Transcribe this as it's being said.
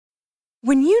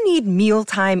When you need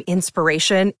mealtime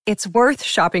inspiration, it's worth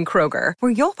shopping Kroger,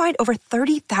 where you'll find over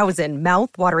 30,000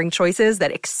 mouth-watering choices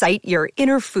that excite your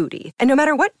inner foodie. And no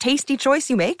matter what tasty choice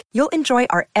you make, you'll enjoy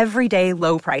our everyday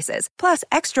low prices, plus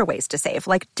extra ways to save,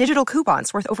 like digital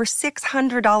coupons worth over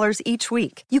 $600 each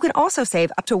week. You can also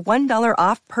save up to $1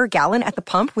 off per gallon at the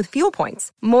pump with fuel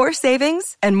points. More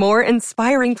savings and more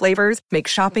inspiring flavors make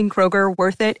shopping Kroger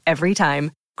worth it every time.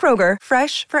 Kroger,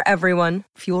 fresh for everyone.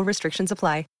 Fuel restrictions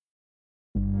apply.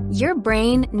 Your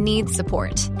brain needs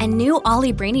support, and new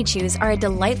Ollie Brainy Chews are a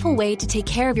delightful way to take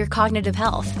care of your cognitive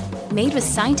health. Made with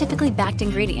scientifically backed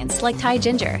ingredients like Thai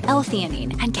ginger,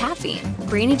 L-theanine, and caffeine,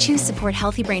 Brainy Chews support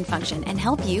healthy brain function and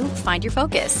help you find your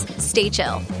focus, stay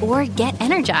chill, or get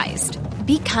energized.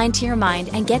 Be kind to your mind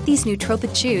and get these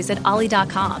nootropic chews at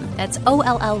ollie.com. That's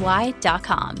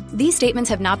OLLY.com. These statements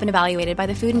have not been evaluated by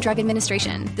the Food and Drug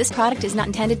Administration. This product is not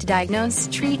intended to diagnose,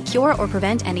 treat, cure, or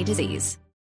prevent any disease.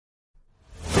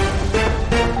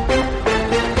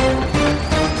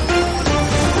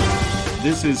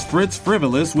 This is Fritz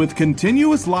Frivolous with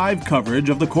continuous live coverage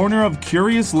of the corner of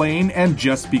Curious Lane and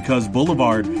Just Because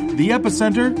Boulevard, the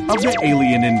epicenter of the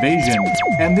alien invasion.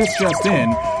 And this just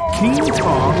in, King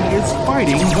Kong is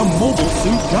fighting the Mobile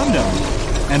Suit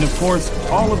Gundam. And of course,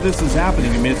 all of this is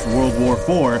happening amidst World War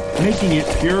IV, making it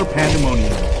pure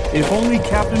pandemonium. If only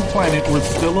Captain Planet were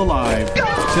still alive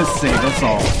to save us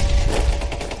all.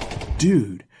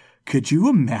 Dude, could you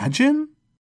imagine?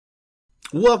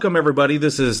 Welcome, everybody.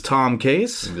 This is Tom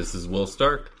Case. And this is Will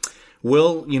Stark.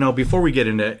 Will, before we get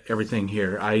into everything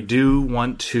here, I do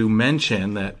want to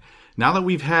mention that now that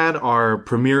we've had our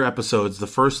premiere episodes, the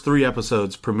first 3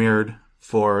 episodes premiered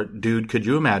for Dude, Could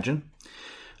You Imagine?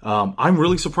 I'm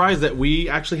really surprised that we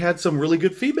actually had some really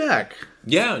good feedback.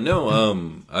 Yeah, no,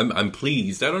 I'm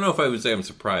pleased. I don't know if I would say I'm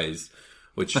surprised,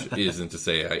 which isn't to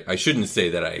say I shouldn't say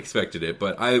that I expected it,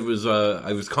 but I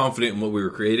was confident in what we were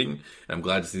creating, and I'm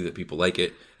glad to see that people like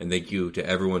it. And thank you to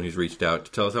everyone who's reached out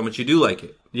to tell us how much you do like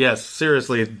it. Yes,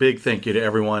 seriously, a big thank you to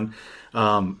everyone.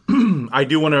 I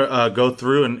do want to go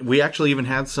through, and we actually even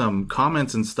had some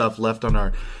comments and stuff left on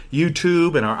our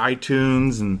YouTube and our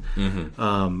iTunes, and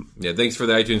yeah, thanks for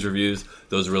the iTunes reviews.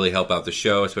 Those really help out the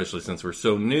show, especially since we're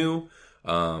so new.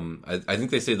 I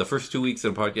think they say the first 2 weeks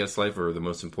in a podcast life are the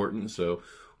most important. So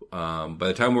by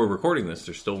the time we're recording this,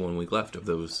 there's still 1 week left of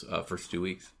those first 2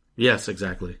 weeks. Yes,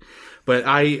 exactly. But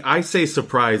I say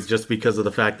surprised just because of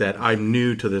the fact that I'm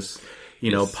new to this,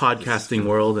 podcasting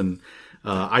world, and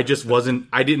I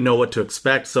didn't know what to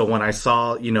expect. So when I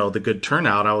saw, the good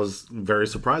turnout, I was very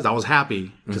surprised. I was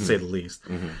happy, to say the least.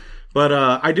 But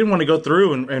I did want to go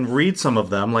through and read some of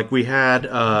them. Like we had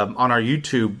on our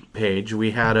YouTube page,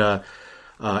 we had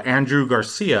Andrew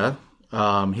Garcia.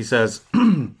 He says,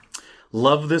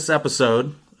 love this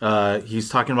episode. He's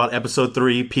talking about episode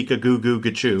 3, Pika Goo Goo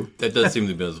Gachu. That does seem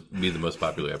to be the most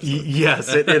popular episode.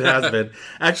 Yes, it has been.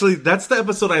 Actually, that's the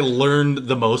episode I learned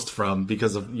the most from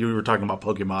because of you were talking about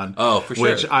Pokemon. Oh, for sure.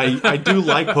 Which I do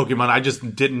like Pokemon. I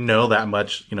just didn't know that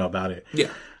much, about it. Yeah.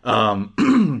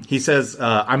 He says,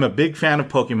 I'm a big fan of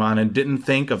Pokemon and didn't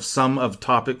think of some of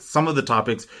the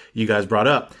topics you guys brought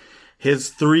up. His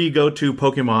 3 go-to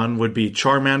Pokemon would be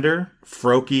Charmander,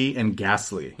 Froakie, and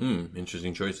Ghastly.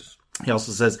 Interesting choices. He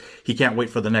also says he can't wait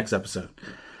for the next episode.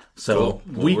 So cool.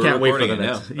 Well, we can't wait for the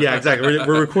next. Yeah, exactly.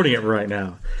 We're recording it right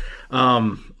now.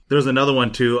 There's another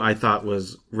one too I thought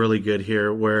was really good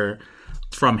here, where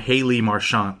from Haley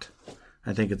Marchant.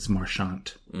 I think it's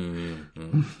Marchant.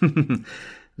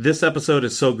 This episode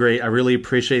is so great. I really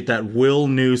appreciate that Will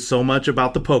knew so much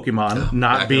about the Pokemon,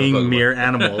 not being mere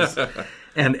animals.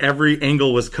 And every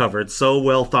angle was covered. So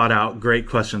well thought out. Great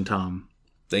question, Tom.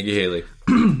 Thank you, Haley.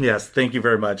 Yes, thank you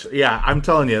very much. Yeah, I'm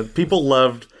telling you, people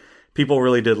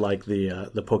really did like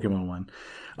the Pokemon one.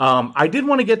 I did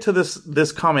want to get to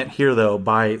this comment here, though,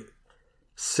 by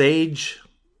Sage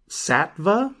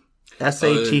Sattva,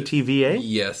 Sattva.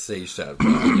 Yes, Sage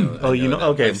Sattva. I know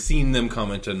okay. I've seen them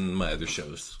comment on my other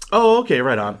shows. Oh, okay,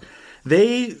 right on.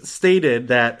 They stated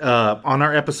that on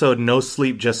our episode No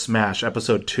Sleep Just Smash,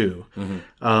 episode 2,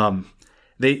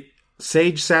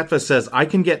 Sage Sattva says, I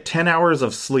can get 10 hours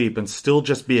of sleep and still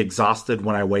just be exhausted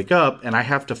when I wake up, and I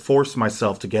have to force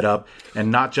myself to get up and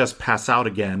not just pass out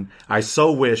again. I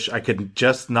so wish I could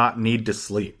just not need to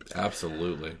sleep.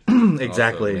 Absolutely.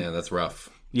 Exactly. Also, man, that's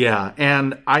rough. Yeah,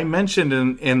 and I mentioned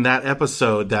in that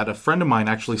episode that a friend of mine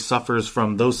actually suffers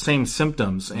from those same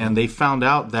symptoms, and they found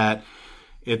out that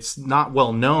it's not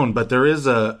well known, but there is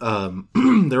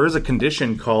a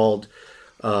condition called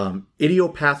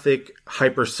idiopathic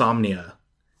hypersomnia.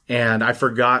 And I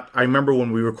remember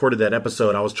when we recorded that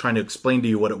episode, I was trying to explain to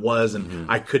you what it was, and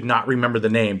I could not remember the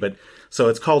name. But So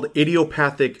it's called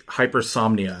idiopathic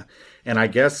hypersomnia. And I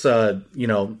guess,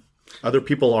 other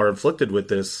people are afflicted with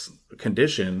this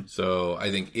condition. So I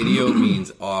think idio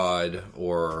means odd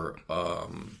or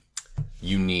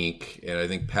unique. And I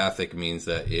think pathic means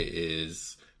that it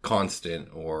is constant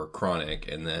or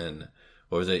chronic. And then,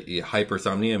 what was it?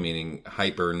 Hypersomnia, meaning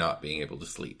hyper not being able to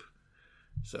sleep.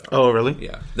 So, oh, really?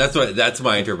 Yeah. That's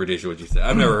my interpretation of what you said.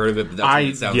 I've never heard of it, but that's what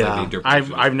it sounds like the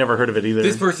interpretation. I've never heard of it either.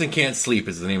 This person can't sleep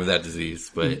is the name of that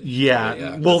disease. But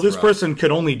well, this person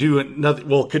could only do nothing.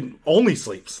 Well, could only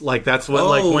sleeps. Like that's what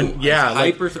I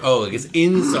guess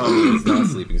insomnia is not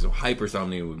sleeping. So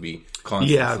hypersomnia would be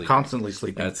constantly constantly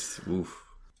sleeping. That's oof.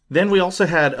 Then we also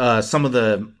had some of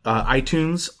the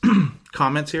iTunes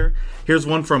comments here. Here's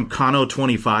one from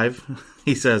Kano25.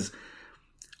 He says,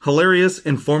 hilarious,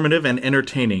 informative, and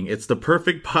entertaining. It's the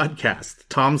perfect podcast.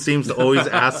 Tom seems to always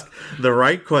ask the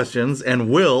right questions,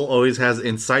 and Will always has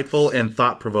insightful and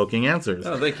thought-provoking answers.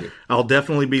 Oh, thank you. I'll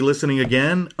definitely be listening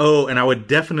again. Oh, and I would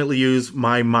definitely use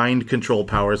my mind control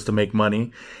powers to make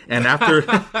money. And after,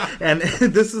 and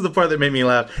this is the part that made me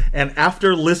laugh. And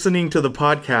after listening to the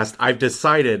podcast, I've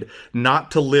decided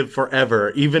not to live forever,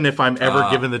 even if I'm ever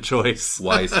given the choice.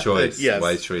 Wise choice. Yes.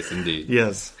 Wise choice indeed.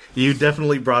 Yes. You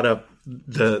definitely brought up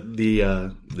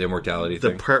the immortality the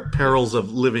thing. Perils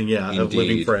of living of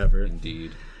living forever.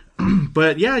 Indeed.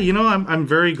 But yeah, I'm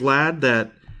very glad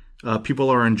that people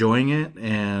are enjoying it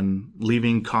and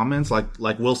leaving comments.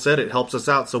 Like Will said, it helps us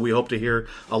out, so we hope to hear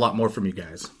a lot more from you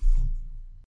guys.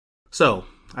 So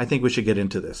I think we should get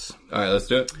into this. All right, let's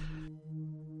do it.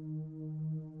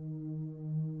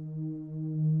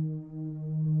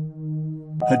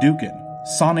 Hadouken,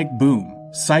 Sonic Boom,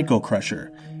 Psycho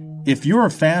Crusher. If you're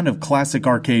a fan of classic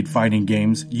arcade fighting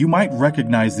games, you might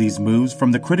recognize these moves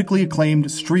from the critically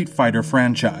acclaimed Street Fighter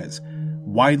franchise.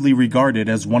 Widely regarded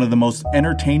as one of the most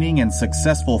entertaining and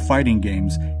successful fighting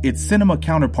games, its cinema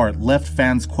counterpart left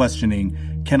fans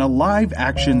questioning, can a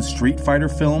live-action Street Fighter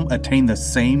film attain the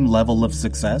same level of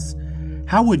success?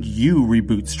 How would you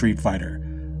reboot Street Fighter?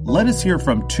 Let us hear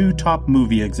from two top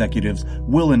movie executives,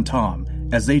 Will and Tom,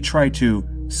 as they try to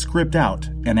script out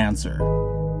an answer.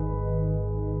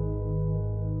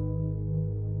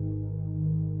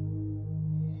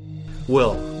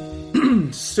 Will,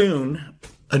 soon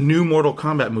a new Mortal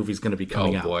Kombat movie is going to be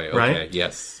coming out. Oh boy, okay. Right?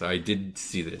 Yes, I did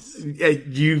see this.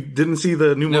 You didn't see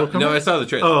the new Mortal Kombat? No, I saw the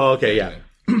trailer. Oh, okay, yeah.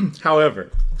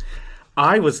 However,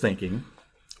 I was thinking,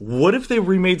 what if they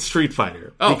remade Street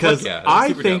Fighter? Because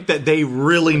I think that they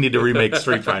really need to remake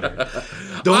Street Fighter.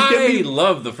 I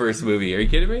love the first movie. Are you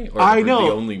kidding me? Or I know.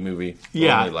 The only movie.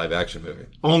 Yeah. Only live action movie.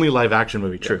 Only live action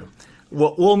movie, true. Yeah.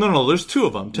 Well, no. There's two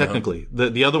of them, technically. No.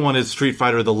 The other one is Street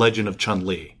Fighter, The Legend of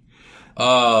Chun-Li.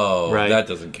 Oh, right? That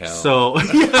doesn't count. So, one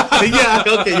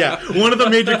of the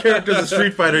major characters of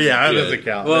Street Fighter, that doesn't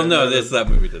count. Well, that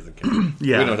movie doesn't count.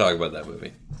 We don't talk about that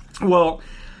movie. Well,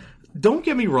 don't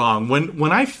get me wrong.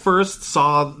 When I first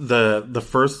saw the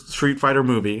first Street Fighter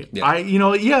movie,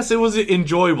 yes, it was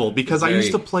enjoyable because I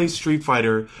used to play Street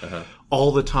Fighter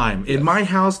all the time. In my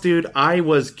house, dude, I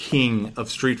was king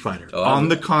of Street Fighter on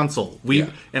the console.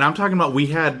 And I'm talking about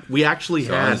we actually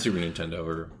had on Super Nintendo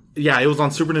or. Yeah, it was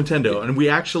on Super Nintendo, and we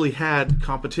actually had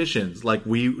competitions,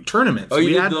 tournaments. Oh,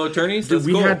 you did little tourneys? That's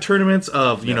we had tournaments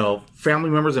of, family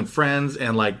members and friends,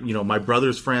 and my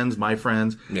brother's friends, my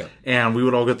friends. Yeah. And we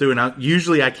would all go through, and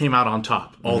usually I came out on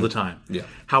top all the time. Yeah.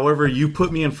 However, you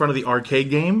put me in front of the arcade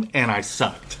game, and I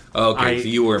sucked. Okay, so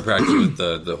you were in practice with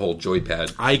the whole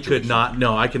joypad. I could not.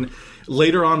 No, I can.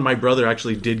 Later on, my brother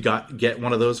actually did get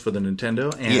one of those for the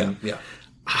Nintendo, and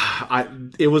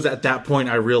it was at that point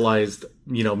I realized,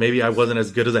 maybe I wasn't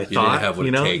as good as I thought. You didn't have what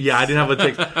it takes. Yeah, I didn't have what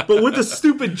it takes. But with the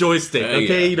stupid joystick,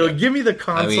 okay? Give me the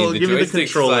console, give me the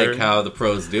controller. Like how the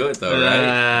pros do it, though,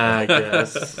 right?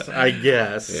 I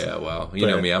guess. Yeah, well, you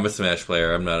know me. I'm a Smash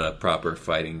player. I'm not a proper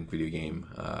fighting video game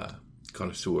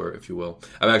connoisseur, if you will.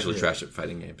 I'm actually trash at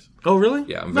fighting games. Oh, really?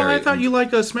 Yeah, I thought you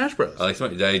liked Smash Bros.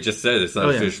 I just said it's not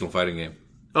a traditional fighting game.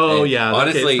 Oh, yeah.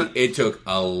 Honestly, it took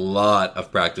a lot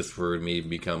of practice for me to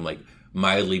become,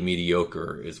 mildly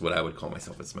mediocre is what I would call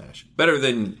myself at Smash. Better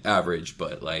than average,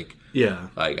 but,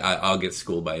 I'll get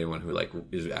schooled by anyone who,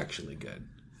 is actually good.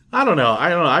 I don't know.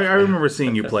 I remember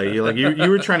seeing you play. You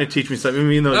were trying to teach me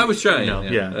something. I was trying.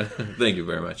 Yeah. Thank you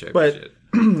very much. I appreciate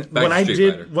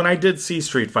it. When I did see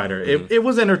Street Fighter, it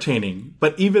was entertaining.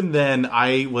 But even then,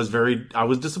 I was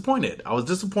disappointed. I was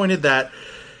disappointed that.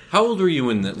 How old were you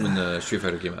when the Street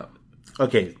Fighter came out?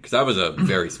 Okay, because I was a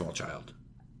very small child.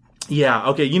 Yeah.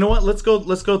 Okay. You know what? Let's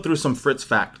go through some Fritz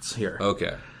facts here.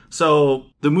 Okay. So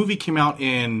the movie came out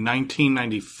in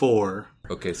 1994.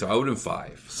 Okay, so I would have been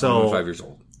 5. So 5 years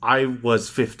old. I was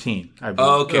 15. I believe.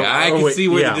 Oh, okay, I can wait, see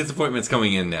where yeah. the disappointment's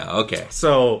coming in now. Okay.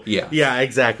 So Yeah.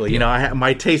 exactly. You know,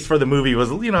 my taste for the movie was,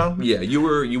 you know, Yeah,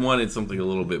 you wanted something a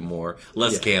little bit more,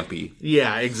 less campy.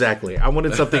 yeah, exactly. I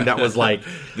wanted something that was like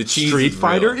The cheese Street is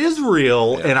Fighter real. is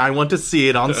real, and I want to see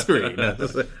it on screen.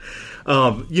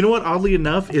 You know what? Oddly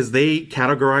enough, is they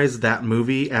categorized that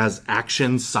movie as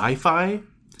action sci-fi.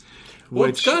 Well,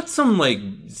 it's got some like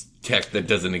tech that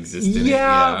doesn't exist in it.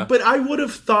 Yeah, but I would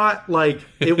have thought like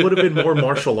it would have been more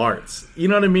martial arts. You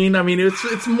know what I mean? I mean,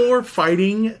 it's more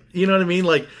fighting. You know what I mean?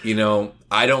 Like, you know,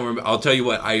 I don't remember. I'll tell you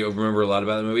what, I remember a lot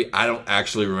about the movie. I don't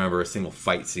actually remember a single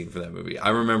fight scene for that movie. I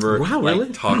remember really?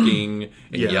 talking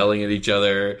and Yeah. yelling at each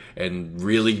other and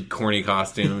really corny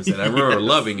costumes, and I remember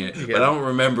loving it. But I don't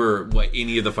remember what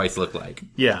any of the fights looked like.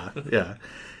 yeah.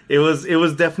 It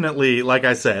was definitely, like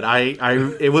I said,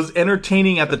 it was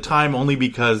entertaining at the time only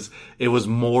because it was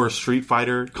more Street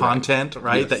Fighter content,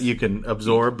 right? Yes. That you can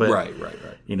absorb. But Right.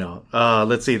 you know,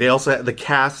 let's see. They also had the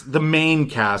cast. The main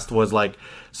cast was like,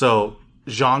 so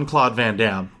Jean-Claude Van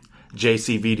Damme,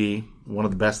 JCVD, one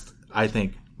of the best, I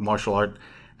think, martial art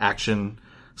action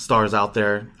stars out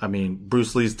there. I mean,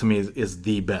 Bruce Lee's to me is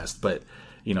the best, but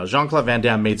you know, Jean-Claude Van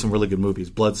Damme made some really good movies,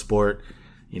 Bloodsport,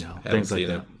 you know, things like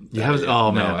that. You haven't?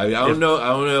 Oh man, No, I don't know. I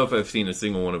don't know if I've seen a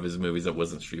single one of his movies that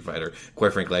wasn't Street Fighter.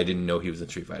 Quite frankly, I didn't know he was in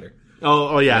Street Fighter.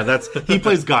 Oh yeah, he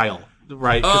plays Guile,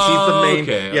 right? Because he's the main.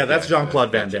 Okay, yeah, that's okay,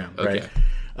 Jean-Claude Van gotcha. Damme,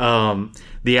 right?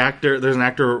 The actor, there's an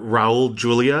actor, Raul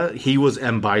Julia. He was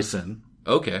M. Bison,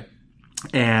 Okay.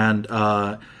 and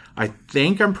I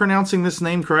think I'm pronouncing this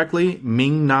name correctly.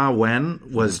 Ming Na Wen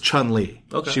was Chun-Li.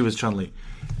 Okay. She was Chun-Li.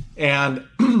 And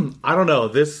I don't know,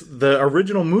 the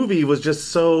original movie was just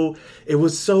so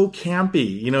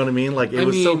campy, you know what I mean? Like, it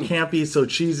was so campy, so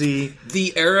cheesy.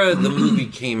 The era the movie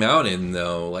came out in,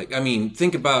 though, like, I mean,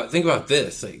 think about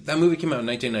this. Like, that movie came out in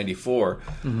 1994.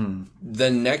 Mm-hmm.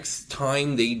 The next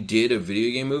time they did a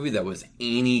video game movie that was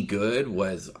any good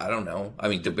was, I don't know. I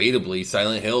mean, debatably,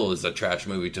 Silent Hill is a trash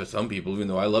movie to some people, even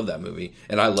though I love that movie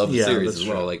and I love the series as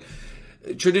well. True. Like,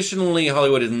 traditionally,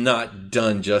 Hollywood has not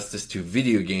done justice to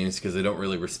video games because they don't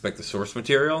really respect the source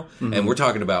material. Mm-hmm. And we're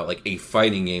talking about like a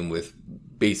fighting game with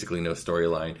basically no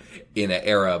storyline in an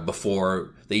era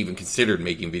before they even considered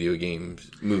making video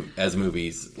games as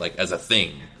movies, like as a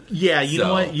thing. Yeah, you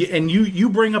know what? And you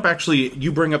bring up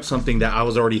something that I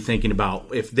was already thinking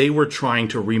about. If they were trying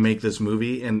to remake this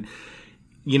movie, and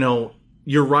you know,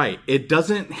 you're right. It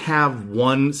doesn't have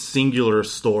one singular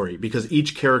story because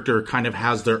each character kind of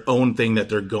has their own thing that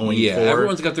they're going for. Yeah,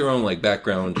 everyone's got their own like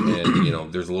background, and you know,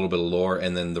 there's a little bit of lore,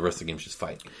 and then the rest of the game's just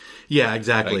fight. Yeah,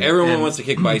 exactly. Like, everyone wants to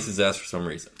kick Bison's ass for some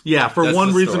reason. Yeah, for That's one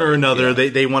the reason story. or another, Yeah.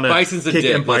 they want to Bison's a kick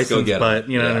dick. in Let's go Bison's get him. butt.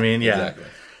 You know what I mean? Yeah. Exactly.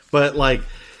 But like,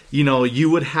 you know,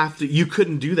 you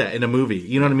couldn't do that in a movie.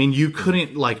 You know what I mean? You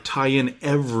couldn't like tie in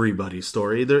everybody's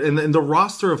story. And the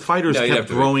roster of fighters No, you have kept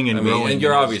to growing and growing. and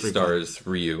your in obvious Street Fighter. stars,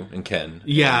 Ryu and Ken.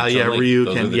 Yeah, and yeah, Chun-Li. Ryu,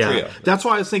 Those are Ken, the yeah. trio. That's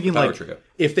why I was thinking, Power like, trio.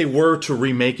 if they were to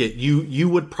remake it, you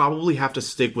would probably have to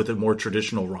stick with a more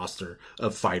traditional roster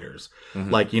of fighters.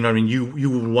 Mm-hmm. Like, you know what I mean?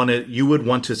 You would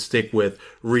want to stick with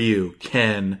Ryu,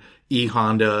 Ken, E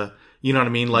Honda. You know what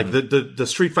I mean? Like the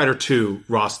Street Fighter 2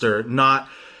 roster, not.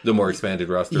 The more expanded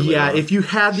roster. Yeah, later on. if you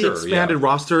had the Sure, expanded yeah.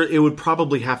 roster, it would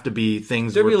probably have to be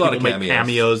things There'd where be a lot people of make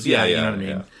cameos. Yeah, you know what I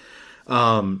mean?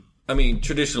 Yeah. I mean,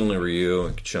 traditionally, Ryu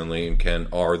and Chun-Li and Ken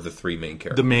are the three main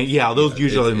characters. The main, those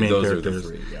usually the main those are the characters.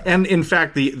 three, yeah. And in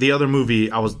fact, the other movie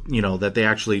that they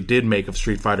actually did make of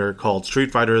Street Fighter called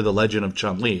Street Fighter: The Legend of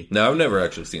Chun-Li. No, I've never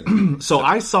actually seen it. So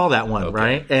I saw that one,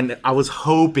 right? And I was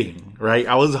hoping,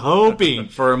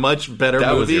 for a much better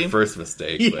That movie. was your first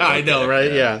mistake. Yeah, but I know, okay,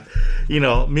 right? Yeah. You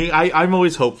know, me, I'm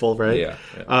always hopeful, right?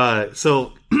 Yeah.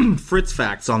 So Fritz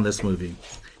facts on this movie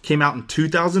came out in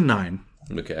 2009.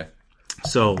 Okay.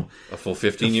 So A full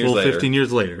 15 years later. 15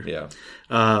 years later.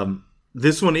 Yeah.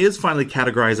 This one is finally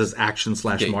categorized as action /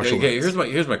 martial arts. Here's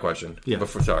my question. Yeah.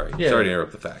 Sorry to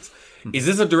interrupt the facts. Is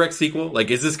this a direct sequel?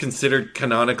 Like, is this considered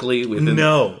canonically within?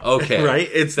 No. Okay. Right?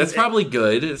 That's probably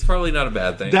good. It's probably not a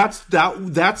bad thing.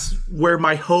 That's where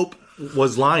my hope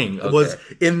was lying. Was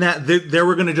in that they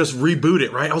were going to just reboot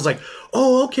it, right? I was like,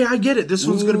 oh, okay, I get it. This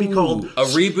one's going to be called a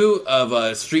reboot of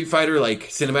a Street Fighter like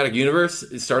cinematic universe,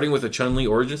 starting with a Chun-Li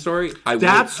origin story.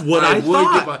 That's what I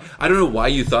thought. I don't know why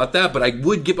you thought that, but I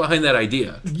would get behind that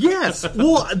idea. Yes.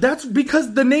 Well, that's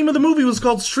because the name of the movie was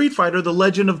called Street Fighter: The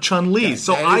Legend of Chun-Li.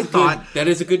 So I thought that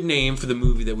is a good name for the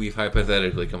movie that we've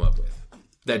hypothetically come up with.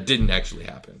 That didn't actually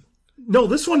happen. No,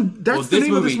 this one, that's the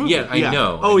name of this movie. Yeah, I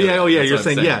know. Oh, I yeah, know. you're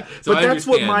saying, yeah. So but that's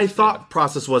what my thought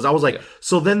process was. I was like, Yeah.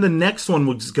 so then the next one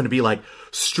was going to be like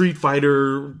Street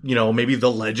Fighter, maybe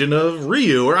The Legend of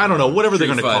Ryu, or I don't know, whatever they're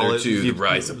going to call it. 2, The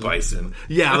Rise of Bison.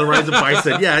 Yeah, The Rise of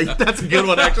Bison. Yeah, that's a good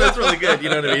one, actually. That's really good. You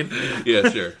know what I mean? Yeah,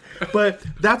 sure. But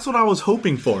that's what I was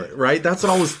hoping for, right? That's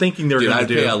what I was thinking they were going to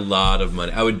do. I'd pay a lot of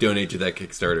money. I would donate to that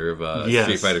Kickstarter of Yes.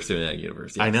 Street Fighter Cinematic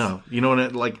Universe. Yes. I know. You know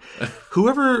what? Like,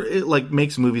 whoever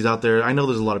makes movies out there, I know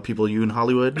there's a lot of people, you in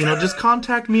Hollywood. Just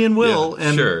contact me and Will, Yeah,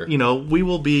 and sure. We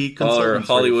will be All our consultants.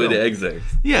 for your Hollywood film. execs.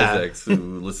 Yeah. Execs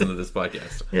who listen to this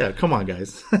podcast. Yeah, come on,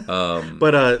 guys.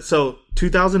 But so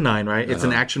 2009, right? It's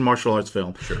an action martial arts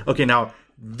film. Sure. Okay, now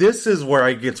this is where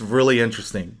it gets really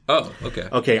interesting. Oh, okay.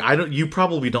 Okay, you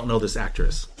probably don't know this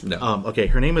actress. No. Okay,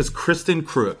 her name is Kristen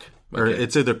Kruk. Or Okay.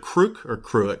 it's either Kruk or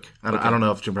Kruick. I don't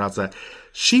know if you pronounce that.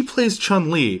 She plays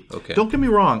Chun-Li. Okay. Don't get me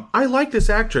wrong. I like this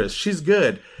actress. She's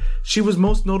good. She was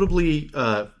most notably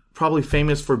probably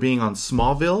famous for being on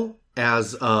Smallville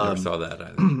as Never saw that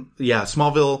either. yeah,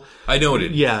 Smallville. I know what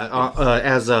it is. Yeah,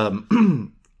 as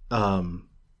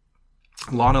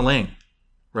Lana Lang.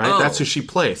 Right? Oh. That's who she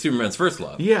plays. Superman's First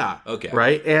Love. Yeah. Okay.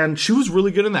 Right? And she was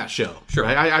really good in that show. Sure.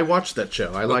 Right? I watched that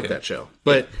show. I like Okay. that show.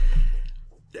 But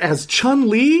as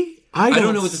Chun-Li, I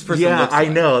don't know what this person yeah, looks I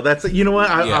like. know. That's you know what?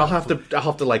 Yeah. I'll have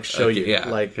to show you. Yeah,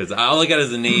 Like because all I got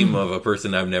is the name of a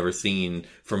person I've never seen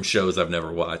from shows I've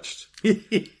never watched,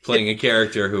 playing a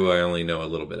character who I only know a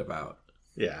little bit about.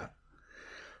 yeah.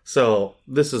 So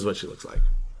this is what she looks like.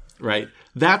 Right?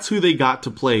 That's who they got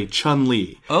to play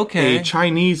Chun-Li. Okay. A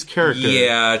Chinese character.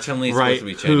 Yeah, Chun-Li's Right,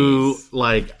 supposed to be who, Chinese.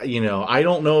 like, I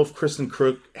don't know if Kristen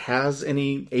Kruk has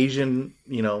any Asian,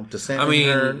 descent I mean,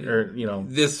 in her, or,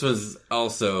 This was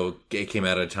also, it came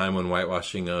at a time when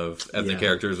whitewashing of ethnic Yeah.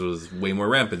 characters was way more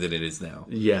rampant than it is now.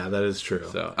 Yeah, that is true.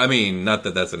 So, I mean, not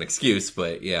that that's an excuse,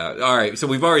 but yeah. All right, so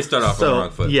we've already started off on the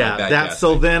wrong foot. Yeah, Bad so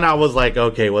casting. then I was like,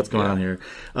 okay, what's going on here?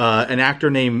 An actor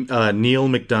named Neil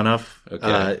McDonough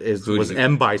Okay. Who was did-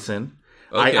 M. Bison.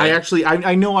 Okay. I actually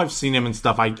know I've seen him and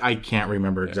stuff. I can't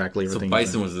remember exactly So everything.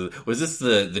 Bison was this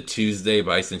the Tuesday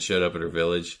Bison showed up at her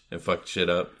village and fucked shit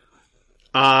up?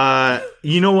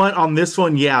 You know what? On this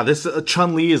one, yeah, this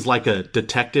Chun-Li is like a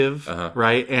detective,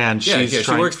 right? And Yeah, she's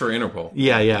she works for Interpol.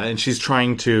 Yeah, and she's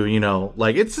trying to,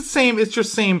 it's the same. It's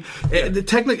just same.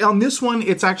 Technically, on this one,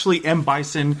 it's actually M.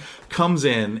 Bison comes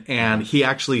in and he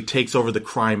actually takes over the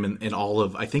crime in all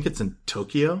of. I think it's in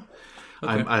Tokyo.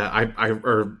 Okay.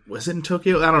 Or was it in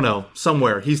Tokyo? I don't know.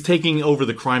 Somewhere he's taking over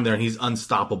the crime there, and he's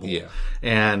unstoppable. Yeah.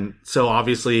 And so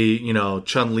obviously,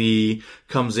 Chun-Li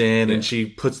comes in and she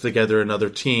puts together another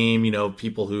team.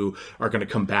 People who are going to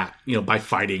combat, by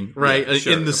fighting, right, Yeah,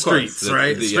 sure, in the of streets, course.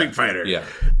 right, The- Street yeah. Fighter. Yeah.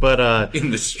 But In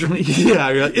the street.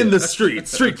 yeah, in the street,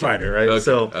 Street Fighter, right? Okay,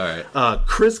 So, all right.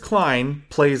 Chris Klein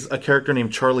plays a character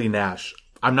named Charlie Nash.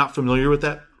 I'm not familiar with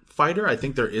that fighter. I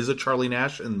think there is a Charlie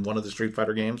Nash in one of the Street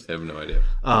Fighter games. I have no idea.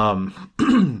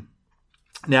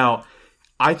 Now,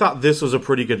 I thought this was a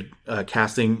pretty good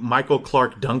casting. Michael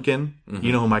Clark Duncan.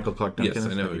 You know who Michael Clark Duncan Yes,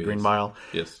 is? I know Like who he Green is. Mile.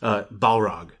 Yes.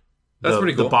 Balrog. That's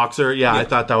pretty cool. The boxer. Yeah, I Yeah.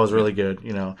 thought that was really good.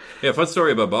 Yeah, fun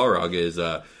story about Balrog is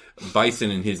Bison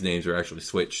and his names were actually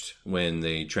switched when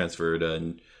they transferred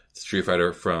Street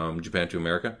Fighter from Japan to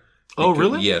America. Oh,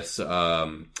 really? Yes.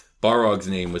 Balrog's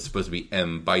name was supposed to be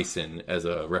M. Bison as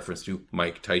a reference to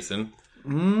Mike Tyson.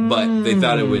 But they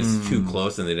thought it was too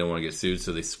close and they didn't want to get sued,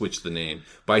 so they switched the name.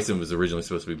 Bison was originally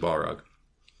supposed to be Balrog.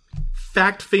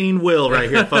 Fact fiend Will right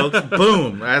here, folks.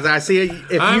 Boom. As I see,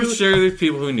 I'm sure there's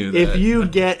people who knew that. if you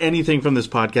get anything from this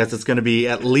podcast, it's going to be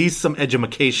at least some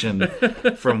edumacation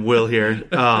from Will here.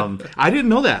 I didn't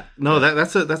know that. No,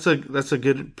 that's a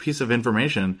good piece of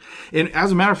information. And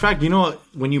as a matter of fact,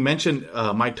 when you mentioned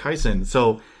Mike Tyson,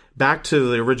 so back to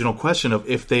the original question of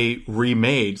if they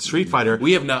remade Street Fighter,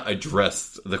 we have not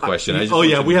addressed the question. I just oh want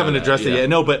yeah, you to we know haven't that. addressed it Yeah. yet.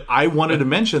 No, but I wanted to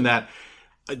mention that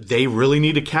they really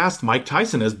need to cast Mike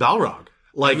Tyson as Balrog.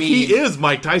 Like, he is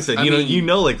Mike Tyson.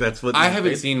 Like that's what I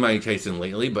haven't seen Mike Tyson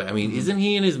lately, but I mean, isn't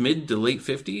he in his mid to late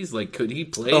 50s? Like, could he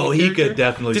play? Oh, the he character? could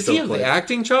definitely Does still he have play. the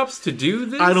acting chops to do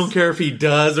this? I don't care if he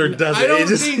does or doesn't. I don't It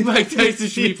just- think Mike Tyson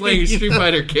should be playing a Street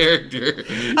Fighter character.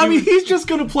 I mean, he's just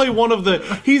going to play one of the.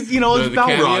 He's it's the Balrog.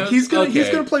 cameos? He's gonna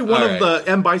Okay. play one All of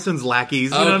the M Bison's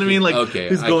lackeys. You know what I mean? Like, okay.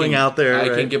 who's going out there, I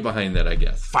right? can get behind that, I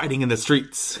guess. fighting in the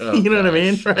streets. Oh, you know what I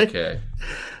mean? gosh. Right? Okay.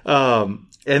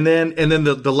 And then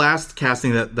the last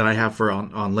casting that I have for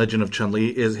on Legend of Chun-Li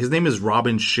is his name is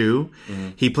Robin Shu.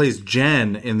 He plays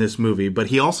Jen in this movie, but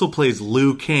he also plays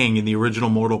Liu Kang in the original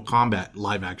Mortal Kombat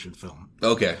live action film.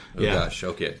 Okay. Oh, Yeah. gosh.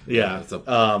 Okay. Yeah, That's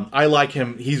a- I like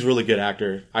him. He's a really good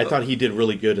actor. I thought he did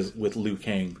really good with Liu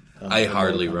Kang. I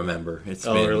hardly remember. It's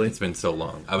been so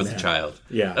long. I was a child.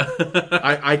 Yeah.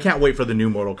 I can't wait for the new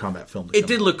Mortal Kombat film to come It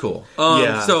did out. look cool.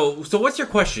 So what's your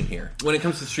question here when it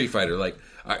comes to Street Fighter? Like,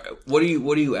 what are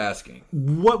you asking?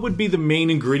 What would be the main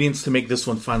ingredients to make this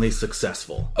one finally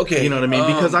successful? Okay, you know what I mean?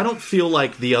 Because I don't feel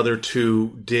like the other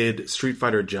two did Street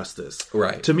Fighter justice.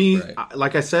 Right. To me,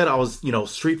 like I said,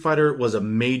 Street Fighter was a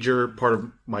major part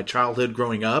of my childhood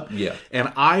growing up. Yeah.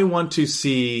 And I want to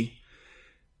see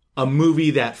a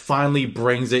movie that finally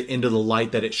brings it into the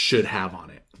light that it should have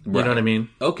on it. You know what I mean?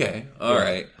 Okay. All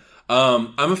right.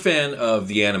 I'm a fan of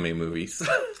the anime movies.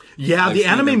 Yeah, the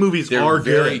anime movies are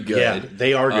very good. Yeah,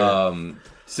 they are good.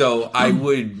 So I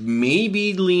would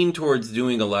maybe lean towards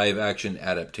doing a live action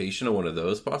adaptation of one of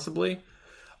those, possibly.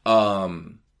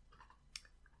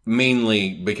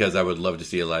 Mainly because I would love to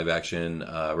see a live action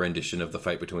rendition of the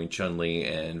fight between Chun-Li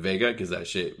and Vega, because that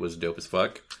shit was dope as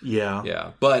fuck. Yeah.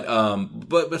 Yeah.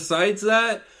 But besides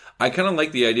that, I kind of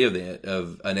like the idea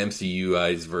of an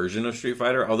MCU-ized version of Street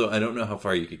Fighter, although I don't know how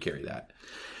far you could carry that.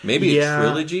 Maybe a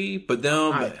trilogy, but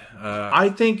no. I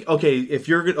think,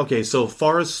 so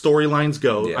far as storylines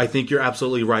go, I think you're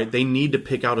absolutely right. They need to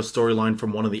pick out a storyline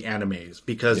from one of the animes,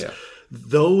 because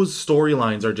those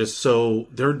storylines are just so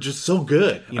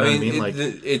good. You know what I mean? Like,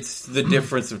 it's the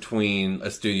difference between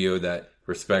a studio that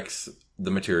respects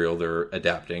the material they're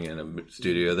adapting and a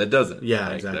studio that doesn't. Yeah,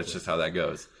 exactly. That's just how that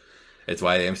goes. It's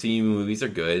why the MCU movies are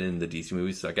good and the DC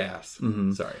movies suck ass.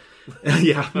 Mm-hmm. Sorry.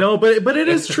 Yeah, no, but it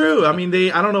is true. I mean,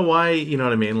 I don't know why, you know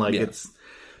what I mean? Like,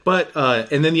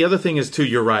 and then the other thing is too,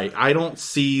 you're right. I don't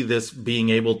see this being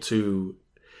able to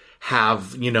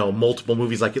have, multiple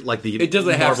movies like the it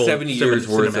doesn't Marvel have 70 years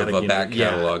worth of a back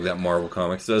catalog that Marvel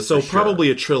Comics does. So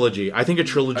probably a trilogy. I think a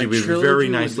trilogy would be very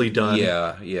nicely done.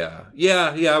 Yeah.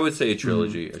 I would say a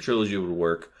trilogy. A trilogy would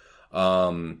work.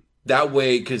 That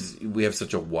way, because we have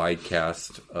such a wide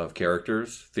cast of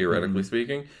characters, theoretically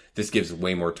speaking, this gives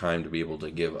way more time to be able to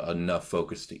give enough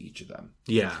focus to each of them.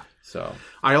 Yeah. So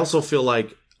I also feel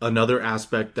like another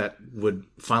aspect that would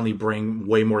finally bring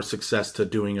way more success to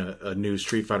doing a new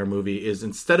Street Fighter movie is,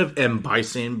 instead of M.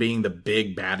 Bison being the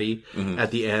big baddie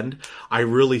at the end, I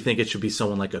really think it should be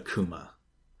someone like Akuma.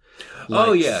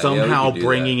 Somehow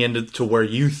bringing into where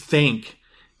you think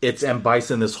it's M.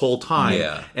 Bison this whole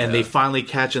time, and they finally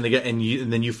catch and they get,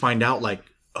 and then you find out, like,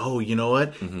 oh, you know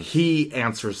what? He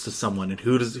answers to someone, and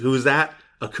who is that?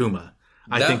 Akuma.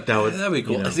 I think that'd be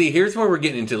cool. See, here's where we're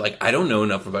getting into, like, I don't know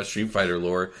enough about Street Fighter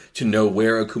lore to know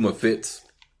where Akuma fits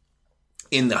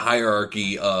in the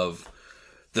hierarchy of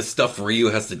the stuff Ryu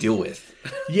has to deal with.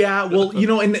 Yeah, well,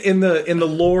 in the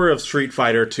lore of Street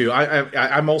Fighter too,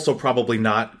 I'm also probably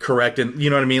not correct, and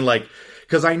you know what I mean, like,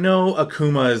 because I know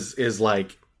Akuma is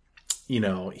like,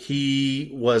 he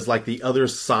was like the other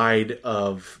side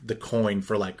of the coin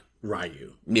for like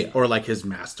Ryu, or like his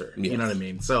master. You know what I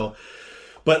mean? So,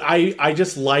 but I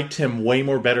just liked him way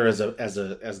more better as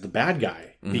the bad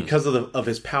guy because of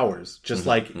his powers. Just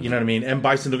like, you know what I mean? And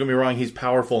Bison, don't get me wrong, he's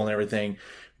powerful and everything,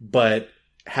 but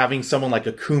having someone like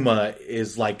Akuma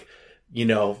is like,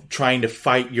 trying to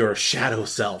fight your shadow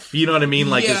self. You know what I mean?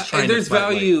 Like, yeah, and there's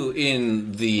value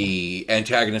in the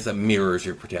antagonist that mirrors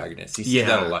your protagonist. You see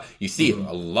that a lot. You see it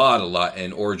a lot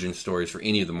in origin stories for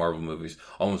any of the Marvel movies.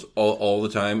 Almost all the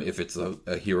time, if it's a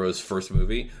hero's first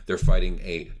movie, they're fighting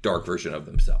a dark version of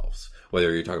themselves.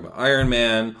 Whether you're talking about Iron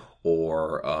Man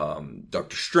or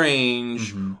Doctor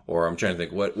Strange, or I'm trying to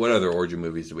think, what other origin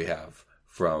movies do we have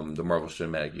from the Marvel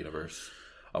Cinematic Universe?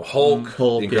 Hulk,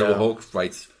 the Incredible Hulk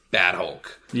fights Bad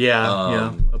Hulk.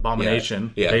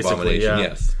 Abomination. Yeah, basically, Abomination,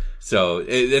 yes. So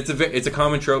it's a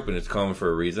common trope, and it's common for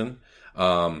a reason.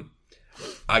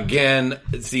 Again,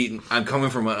 see, I'm coming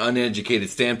from an uneducated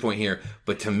standpoint here,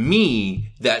 but to me,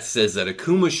 that says that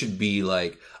Akuma should be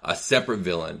like a separate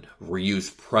villain, Ryu's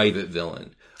private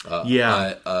villain.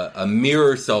 A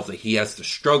mirror self that he has to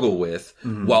struggle with,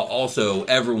 while also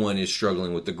everyone is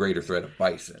struggling with the greater threat of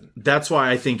Bison. That's why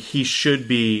I think he should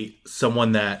be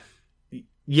someone that...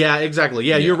 Yeah, exactly.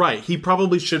 Yeah, you're right. He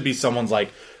probably should be someone's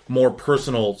like more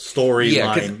personal storyline.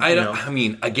 Yeah, because I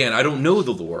mean, again, I don't know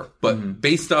the lore, but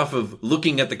based off of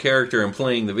looking at the character and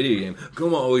playing the video game,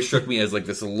 Akuma always struck me as like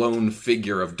this lone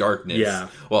figure of darkness. Yeah.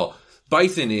 Well,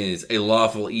 Bison is a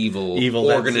lawful evil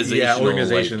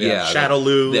organization.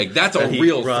 Shadowloo. Like, that's a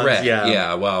real threat.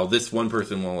 Yeah. Well, this one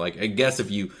person will, like, I guess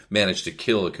if you manage to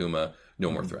kill Akuma,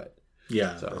 no more threat.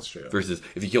 Yeah, that's true. Versus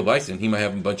if you kill Bison, he might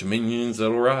have a bunch of minions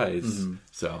that'll rise.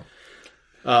 So,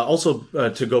 also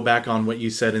to go back on what you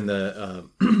said in the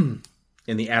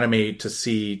anime, to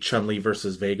see Chun-Li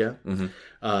versus Vega,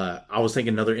 I was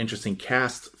thinking another interesting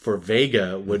cast for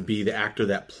Vega would be the actor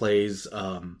that plays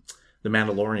the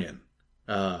Mandalorian.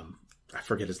 I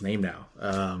forget his name now.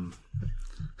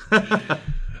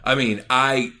 I mean,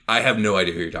 I have no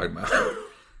idea who you're talking about.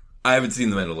 I haven't seen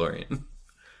The Mandalorian.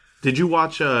 Did you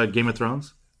watch Game of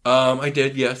Thrones? I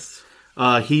did, yes.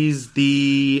 He's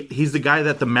the guy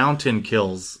that the Mountain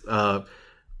kills. By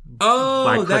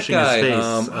crushing that guy.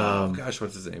 his face. Gosh,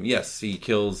 what's his name? Yes, he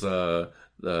kills the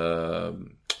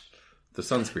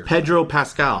Sun Spirit. Pedro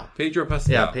Pascal. Pedro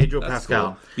Pascal. Yeah, Pedro That's Pascal.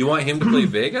 Cool. You want him to play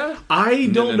Vega? I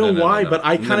don't know why, but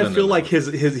I kind of feel like his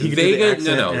he could do the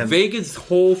accent. And... Vega's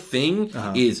whole thing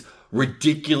is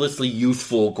ridiculously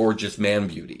youthful, gorgeous man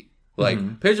beauty.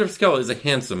 Like Pedro Pascal is a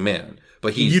handsome man,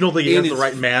 but you don't think he has the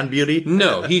right man beauty?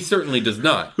 No, he certainly does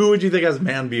not. Who would you think has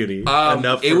man beauty?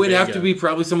 Enough. It would Vega? have to be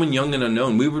probably someone young and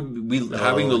unknown. We would be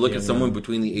having to look at someone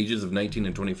between the ages of 19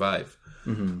 and 25.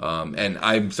 And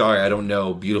I'm sorry, I don't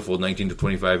know beautiful 19 to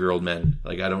 25-year-old men.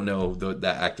 Like, I don't know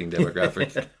that acting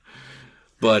demographic.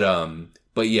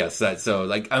 But yes,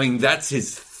 that's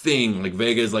his thing. Like,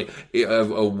 Vega is like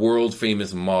a world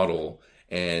famous model,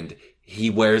 and he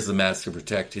wears the mask to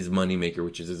protect his moneymaker,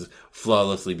 which is his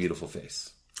flawlessly beautiful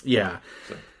face. Yeah.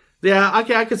 So. Yeah,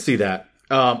 I could see that.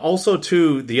 Also,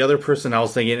 too, the other person I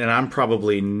was thinking, and I'm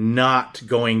probably not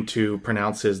going to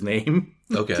pronounce his name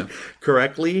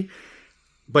correctly,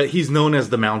 but he's known as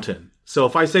the Mountain. So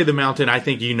if I say the Mountain, I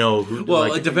think you know who.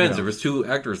 Well, it depends. There was 2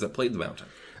 actors that played the Mountain.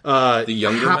 The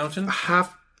younger Mountain?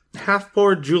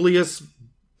 Half-poor Julius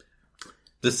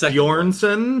the second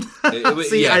Bjornsson.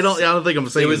 See, yes. I don't think I'm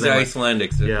saying it was his name the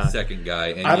Icelandic second guy,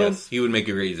 and yes, he would make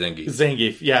a great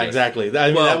Zangief. Yeah, yes. Exactly.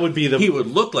 I mean, that would be the. He would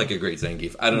look like a great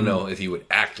Zangief. I don't know if he would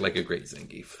act like a great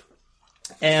Zangief.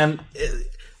 And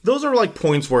those are like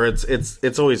points where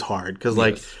it's always hard because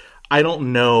like. I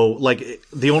don't know. Like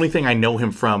the only thing I know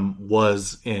him from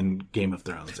was in Game of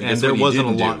Thrones, and there wasn't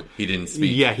a lot. He didn't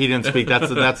speak. Yeah, he didn't speak. That's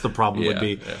the problem. Would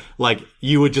be like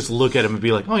you would just look at him and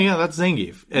be like, "Oh yeah, that's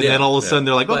Zangief," and then all of a sudden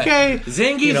they're like, "Okay."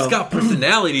 Zangief's got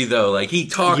personality though. Like he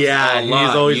talks. Yeah, a lot.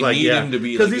 He's always you like, need him to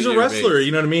be because he's a wrestler.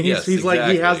 You know what I mean? Yes, he's like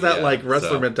he has that exactly, like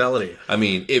wrestler mentality. I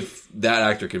mean, if that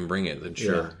actor can bring it, then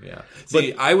sure. Yeah.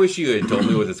 See, I wish you had told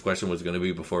me what this question was going to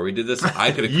be before we did this.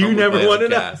 I could have. You never wanted to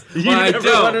know. Well, I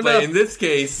don't. But in this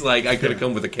case, like I could have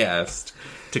come with a cast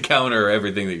to counter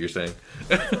everything that you're saying.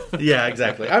 Yeah,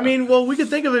 exactly. I mean, well, we could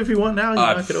think of it if you want now.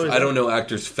 I don't know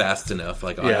actors fast enough.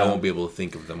 Like I won't be able to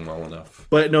think of them well enough.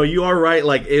 But no, you are right.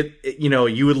 Like it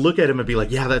you would look at him and be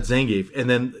like, yeah, that's Zangief, and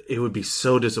then it would be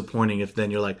so disappointing if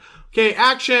then you're like, okay,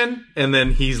 action, and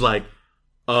then he's like.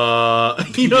 You know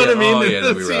what I mean? Oh, yeah,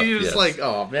 that'd be so rough. you're just like,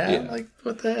 oh man, like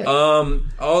what the heck?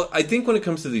 I think when it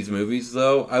comes to these movies,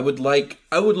 though, I would like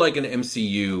an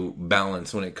MCU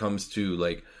balance when it comes to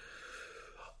like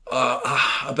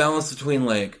a balance between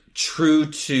like true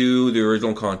to the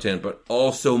original content, but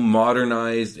also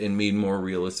modernized and made more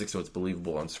realistic, so it's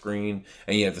believable on screen,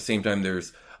 and yet at the same time,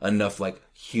 there's enough like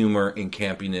humor and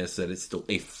campiness that it's still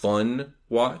a fun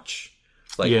watch.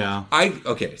 Like,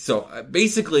 so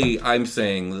basically I'm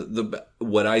saying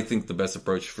what I think the best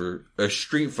approach for a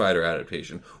Street Fighter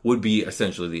adaptation would be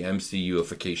essentially the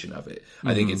MCU-ification of it.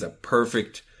 I think it's a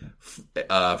perfect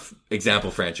example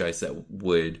franchise that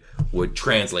would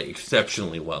translate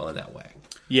exceptionally well in that way.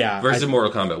 Yeah. Versus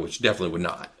Mortal Kombat, which definitely would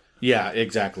not. Yeah,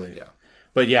 exactly. Yeah.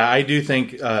 But yeah, I do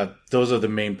think those are the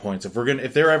main points.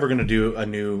 If they're ever gonna do a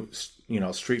new,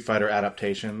 Street Fighter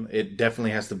adaptation, it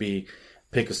definitely has to be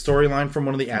pick a storyline from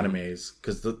one of the animes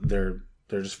because they're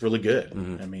just really good.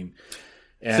 I mean,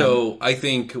 so I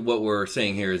think what we're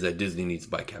saying here is that Disney needs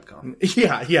to buy Capcom.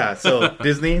 Yeah. So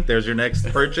Disney, there's your next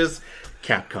purchase.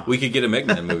 Capcom. We could get a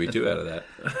Mega Man movie too out of that.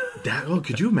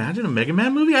 Could you imagine a Mega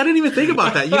Man movie? I didn't even think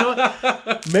about that. You know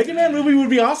what? Mega Man movie would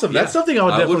be awesome. That's something I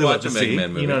would definitely watch a Mega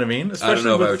Man movie. You know what I mean? I don't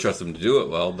know if I would trust them to do it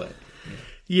well, but.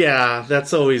 Yeah,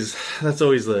 that's always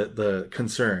the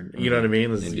concern. You know what I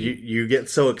mean? You get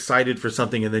so excited for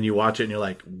something and then you watch it and you're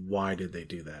like, why did they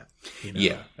do that?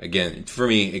 Yeah, again, for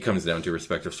me, it comes down to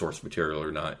respect of source material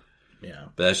or not. Yeah.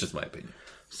 But that's just my opinion.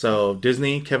 So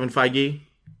Disney, Kevin Feige,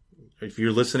 if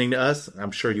you're listening to us,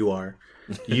 I'm sure you are,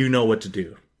 you know what to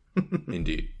do.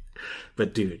 Indeed.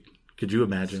 But dude, could you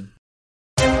imagine?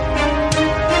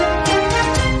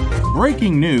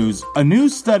 Breaking news, a new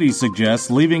study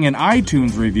suggests leaving an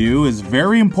iTunes review is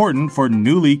very important for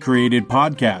newly created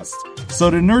podcasts. So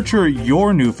to nurture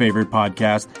your new favorite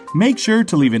podcast, make sure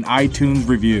to leave an iTunes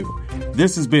review.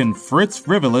 This has been Fritz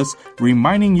Frivolous,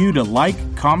 reminding you to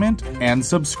like, comment, and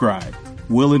subscribe.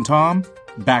 Will and Tom,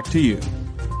 back to you.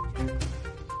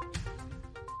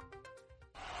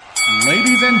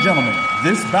 Ladies and gentlemen,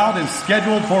 this bout is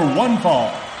scheduled for one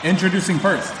fall. Introducing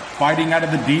first, fighting out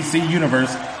of the DC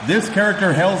universe, this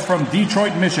character hails from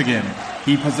Detroit, Michigan.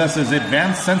 He possesses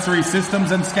advanced sensory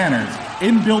systems and scanners,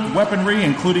 inbuilt weaponry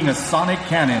including a sonic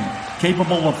cannon,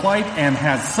 capable of flight and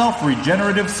has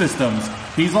self-regenerative systems.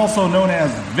 He's also known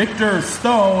as Victor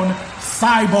Stone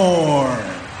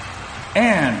Cyborg.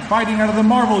 And fighting out of the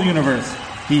Marvel Universe,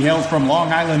 he hails from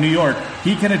Long Island, New York.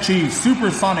 He can achieve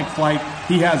supersonic flight.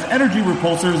 He has energy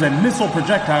repulsors and missile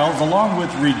projectiles along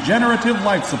with regenerative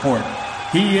life support.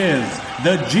 He is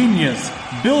the genius,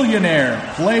 billionaire,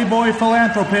 playboy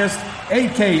philanthropist,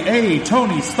 a.k.a.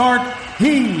 Tony Stark.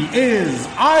 He is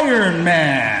Iron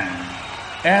Man.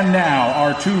 And now,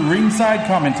 our two ringside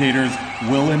commentators,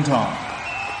 Will and Tom.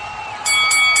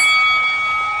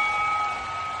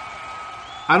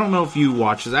 I don't know if you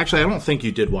watched this. Actually, I don't think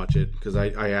you did watch it because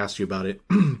I asked you about it.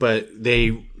 But they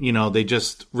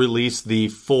just released the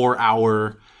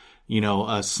 4-hour,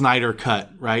 Snyder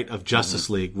cut, right, of Justice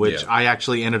League, which I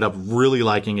actually ended up really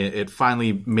liking it. It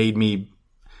finally made me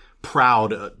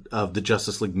proud of the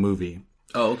Justice League movie.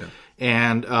 Oh, okay.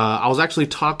 And I was actually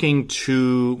talking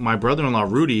to my brother-in-law,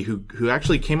 Rudy, who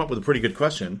actually came up with a pretty good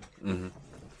question,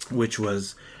 which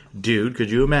was, dude,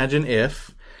 could you imagine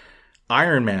if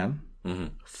Iron Man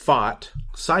fought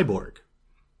Cyborg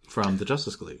from the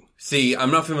Justice League? See, I'm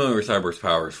not familiar with Cyborg's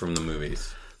powers from the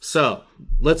movies. So,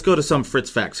 let's go to some Fritz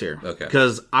facts here. Okay.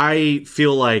 Because I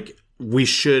feel like we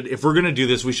should, if we're going to do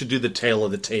this, we should do the tail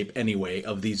of the tape anyway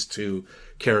of these two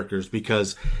characters,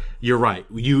 because you're right.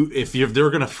 If they're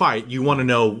going to fight, you want to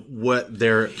know what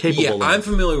they're capable of. Yeah, I'm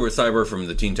familiar with Cyborg from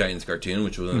the Teen Titans cartoon,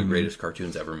 which was one of the greatest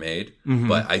cartoons ever made.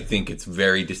 But I think it's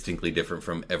very distinctly different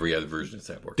from every other version of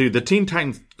Cyborg. Dude, the Teen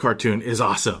Titans cartoon is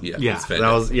awesome. Yeah, it's that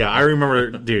was I remember,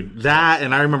 dude, that,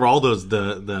 and I remember all those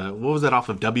the what was that off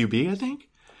of WB? I think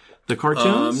the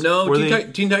cartoons. No,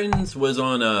 Teen Titans was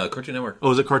on Cartoon Network. Oh,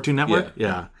 was it Cartoon Network?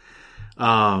 Yeah.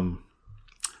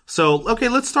 So okay,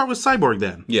 let's start with Cyborg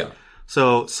then. Yeah.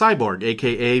 So Cyborg,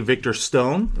 aka Victor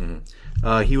Stone,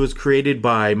 he was created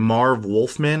by Marv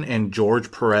Wolfman and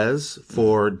George Perez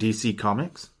for DC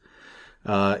Comics.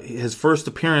 His first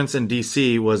appearance in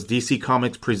DC was DC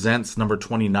Comics Presents number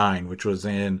 29, which was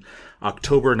in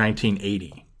October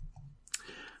 1980.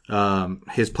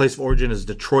 His place of origin is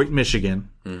Detroit, Michigan.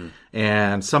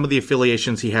 And some of the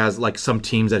affiliations he has, like some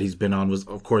teams that he's been on, was,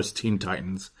 of course, Teen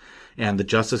Titans and the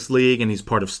Justice League, and he's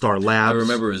part of Star Labs. I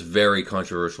remember it was very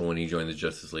controversial when he joined the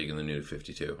Justice League in the New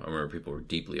 52. I remember people were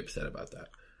deeply upset about that.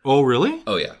 Oh, really?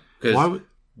 Oh, yeah.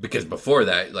 Because before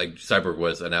that, like, Cyborg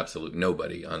was an absolute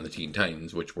nobody on the Teen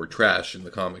Titans, which were trash in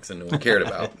the comics and no one cared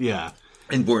about. Yeah.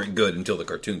 And weren't good until the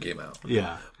cartoon came out.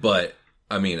 Yeah. But,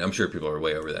 I mean, I'm sure people are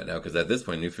way over that now, because at this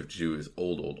point, New 52 is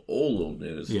old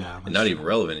news. Yeah. And not even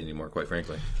relevant anymore, quite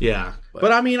frankly. Yeah.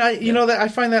 But I mean, I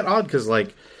find that odd, because,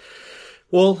 like,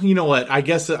 well, you know what? I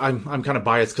guess I'm kind of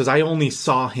biased because I only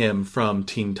saw him from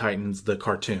Teen Titans, the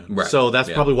cartoon. Right. So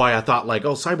that's probably why I thought, like,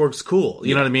 oh, Cyborg's cool.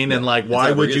 You know what I mean? Yeah. And, like,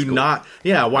 why would you not?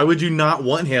 Yeah, why would you not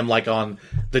want him, like, on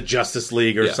the Justice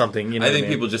League or something? You know, I think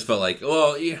people just felt like,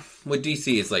 well, yeah, with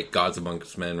DC, it's like gods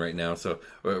amongst men right now. So,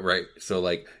 right. So,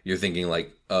 like, you're thinking,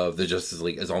 like, of the Justice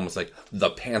League as almost like the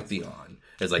pantheon.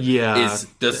 It's like, does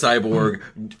Cyborg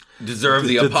deserve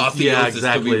the apotheosis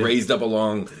to be raised up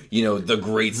along, the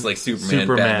greats like Superman,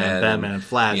 Batman,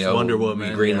 Flash, Wonder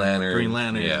Woman, Green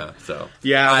Lantern. Yeah. So,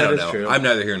 I don't know. True. I'm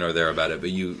neither here nor there about it,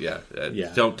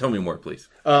 but tell me more, please.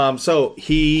 So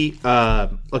he,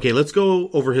 let's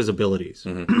go over his abilities.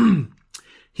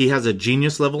 He has a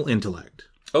genius level intellect.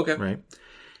 Okay. Right.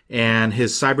 And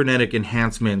his cybernetic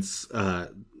enhancements,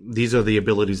 these are the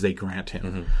abilities they grant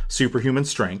him. Superhuman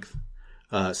strength.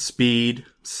 Speed,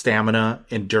 stamina,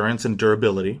 endurance, and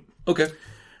durability. Okay.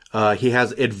 He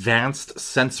has advanced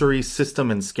sensory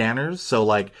system and scanners. So,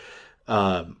 like,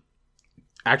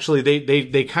 actually,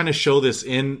 they kind of show this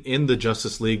in the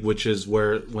Justice League, which is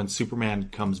where when Superman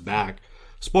comes back.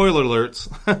 Spoiler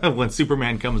alerts! When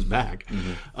Superman comes back,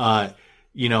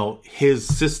 his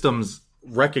systems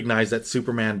recognize that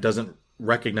Superman doesn't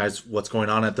recognize what's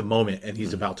going on at the moment, and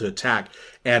he's about to attack,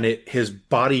 and his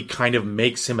body kind of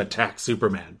makes him attack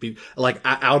Superman,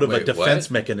 out of a defense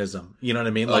mechanism. You know what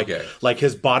I mean? Like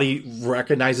his body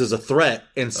recognizes a threat,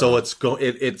 and so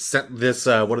it's sent this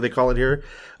what do they call it here?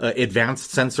 Advanced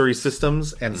sensory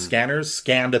systems and scanners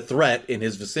scanned a threat in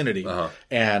his vicinity,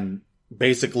 and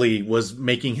basically was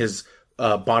making his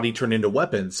body turn into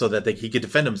weapons so that he could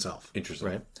defend himself.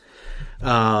 Interesting,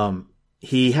 right?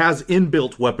 He has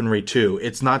inbuilt weaponry too.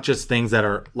 It's not just things that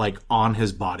are like on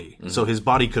his body. So his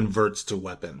body converts to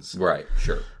weapons. Right,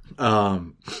 sure.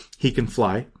 He can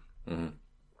fly.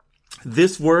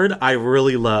 This word I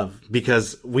really love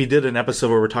because we did an episode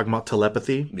where we're talking about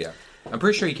telepathy. Yeah. I'm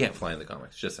pretty sure you can't fly in the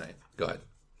comics. Just saying. Go ahead.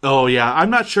 Oh yeah, I'm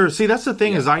not sure. See, that's the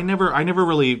thing is I never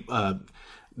really.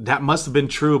 That must have been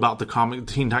true about the comic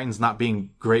Teen Titans not being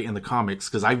great in the comics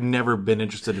because I've never been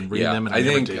interested in reading them. And I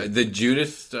think the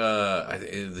Judas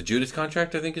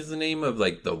Contract, I think, is the name of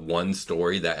like the one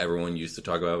story that everyone used to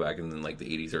talk about back in like the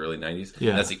 80s, early 90s.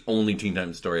 Yeah, that's the only Teen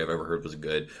Titans story I've ever heard was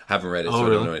good. I haven't read it, so I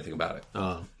don't know anything about it.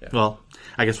 Well,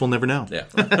 I guess we'll never know. Yeah.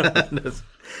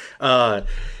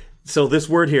 So this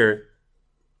word here,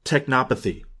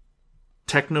 technopathy.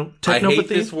 Technopathy? I hate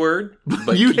this word,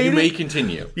 but you may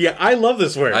continue. Yeah, I love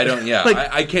this word. I don't. Yeah, like,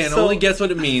 I can only guess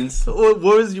what it means.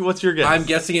 What's your guess? I'm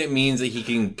guessing it means that he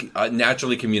can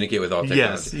naturally communicate with all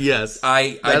technology. Yes.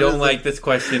 I don't like this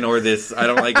question or this. I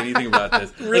don't like anything about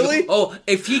this. Really? Like,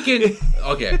 if he can,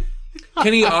 okay.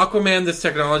 Can he Aquaman this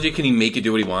technology? Can he make it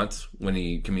do what he wants when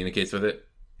he communicates with it?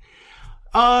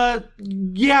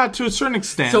 Yeah, to a certain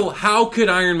extent. So how could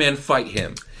Iron Man fight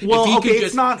him? Well, okay,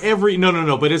 it's not every...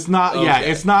 No, but it's not... Okay. Yeah,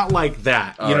 it's not like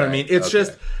that. You know what I mean? It's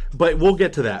just... But we'll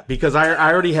get to that, because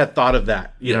I already had thought of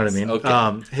that. You know what I mean?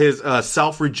 Okay. His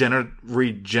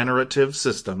self-regenerative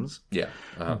systems. Yeah.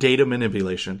 Data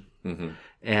manipulation. Mm-hmm.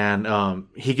 And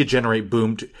he could generate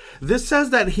boom. This says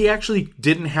that he actually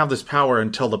didn't have this power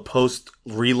until the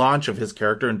post-relaunch of his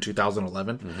character in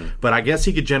 2011. Mm-hmm. But I guess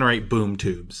he could generate boom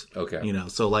tubes. Okay. You know,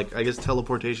 so like, I guess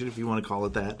teleportation, if you want to call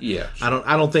it that. Yeah. Sure. I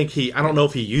don't know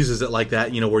if he uses it like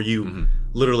that, you know, where you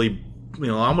literally, you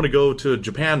know, I'm going to go to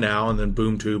Japan now and then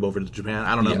boom tube over to Japan.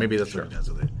 I don't know. Maybe that's what he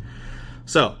does with it.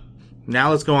 So,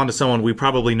 now let's go on to someone we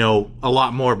probably know a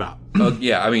lot more about.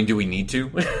 Yeah, I mean, do we need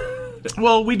to?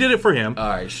 Well, we did it for him. All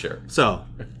right, sure. So,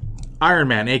 Iron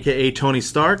Man, a.k.a. Tony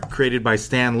Stark, created by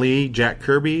Stan Lee, Jack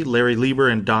Kirby, Larry Lieber,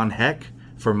 and Don Heck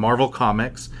for Marvel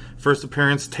Comics. First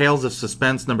appearance, Tales of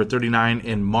Suspense, number 39,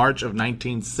 in March of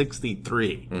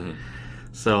 1963. Mm-hmm.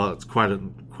 So, it's quite a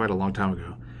long time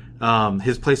ago.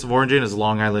 His place of origin is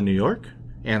Long Island, New York.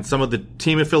 And some of the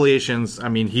team affiliations, I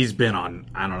mean, he's been on,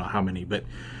 I don't know how many, but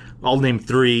I'll name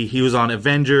 3. He was on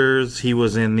Avengers. He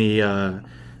was in the...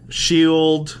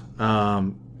 S.H.I.E.L.D.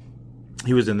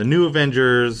 He was in the New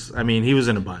Avengers. I mean, he was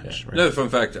in a bunch. Right? Another fun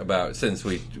fact about since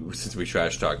we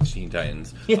trash talked Teen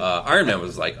Titans, Iron Man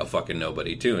was like a fucking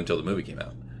nobody too until the movie came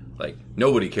out. Like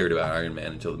nobody cared about Iron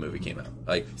Man until the movie came out.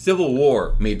 Like Civil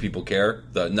War made people care.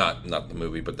 Not the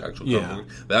movie, but the actual movie.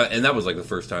 And that was like the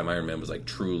first time Iron Man was like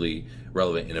truly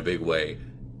relevant in a big way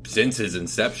since his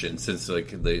inception, since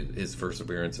like his first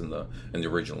appearance in the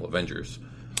original Avengers.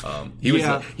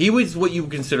 He was what you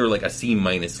would consider like a C-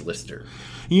 lister.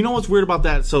 You know what's weird about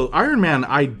that? So Iron Man,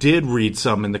 I did read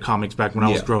some in the comics back when I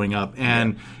was growing up,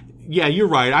 and yeah, you're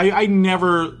right. I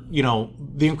never, you know,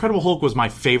 the Incredible Hulk was my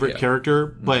favorite character,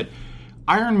 but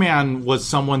Iron Man was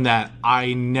someone that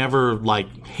I never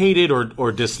like hated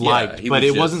or disliked, but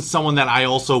it wasn't someone that I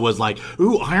also was like,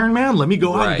 ooh, Iron Man, let me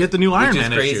go out and get the new Iron Man.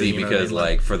 Which is crazy issue, because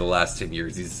like for the last 10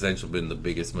 years, he's essentially been the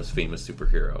biggest, most famous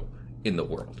superhero in the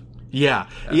world. Yeah,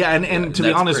 and to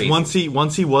be honest, crazy.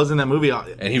 once he was in that movie,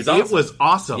 and he was awesome. It was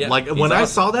awesome. Yeah, like when I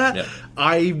saw that,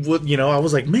 I would, you know, I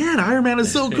was like, man, Iron Man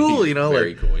is so cool, you know,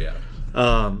 very cool, yeah.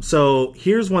 So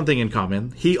here's one thing in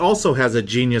common: he also has a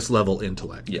genius level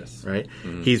intellect. Yes, right.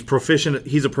 Mm-hmm. He's proficient.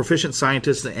 He's a proficient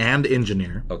scientist and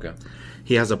engineer. Okay.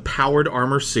 He has a powered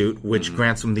armor suit, which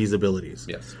grants him these abilities.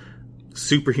 Yes.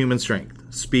 Superhuman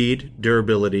strength, speed,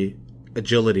 durability,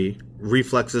 agility,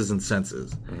 reflexes, and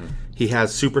senses. Mm-hmm. He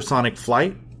has supersonic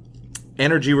flight,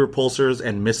 energy repulsors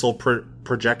and missile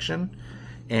projection,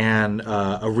 and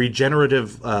a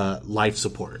regenerative life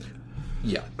support.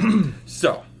 Yeah.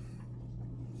 So,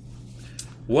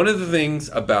 one of the things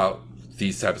about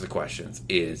these types of questions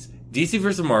is DC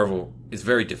versus Marvel is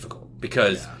very difficult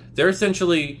because they're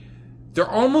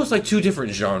almost like two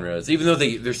different genres, even though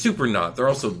they're super not. They're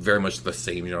also very much the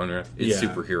same genre. It's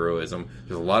superheroism.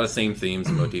 There's a lot of same themes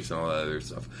and motifs and all that other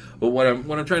stuff. But what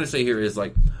I'm trying to say here is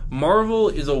like Marvel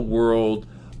is a world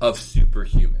of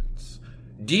superhumans.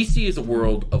 DC is a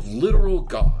world of literal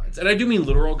gods, and I do mean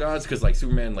literal gods because like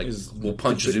Superman will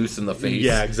punch Zeus in the face.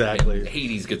 Yeah, exactly. And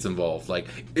Hades gets involved. Like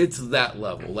it's that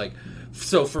level. Like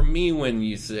so for me, when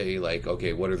you say like,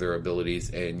 okay, what are their abilities,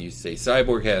 and you say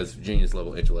Cyborg has genius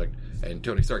level intellect. And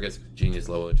Tony Stark has genius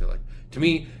level intellect. To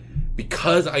me,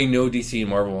 because I know DC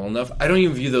and Marvel well enough, I don't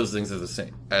even view those things as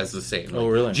the same. Like, oh,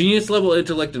 really? Genius level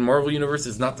intellect in Marvel Universe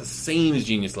is not the same as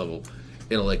genius level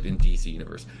intellect in DC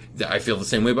Universe. I feel the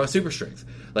same way about super strength.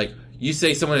 Like, you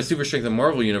say someone has super strength in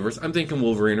Marvel Universe, I'm thinking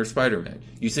Wolverine or Spider-Man.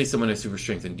 You say someone has super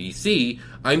strength in DC,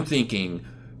 I'm thinking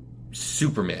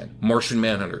Superman, Martian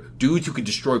Manhunter, dudes who could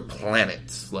destroy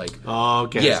planets. Like, I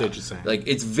see what you're saying. Like,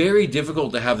 it's very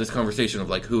difficult to have this conversation of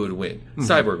like who would win. Mm-hmm.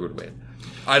 Cyborg would win.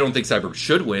 I don't think Cyborg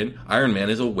should win. Iron Man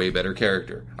is a way better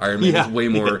character. Iron Man is way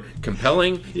more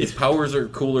compelling. His powers are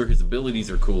cooler. His abilities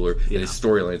are cooler. And his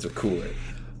storylines are cooler.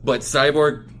 But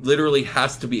Cyborg literally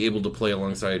has to be able to play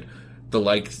alongside the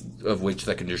likes of which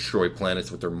that can destroy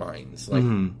planets with their minds. Like,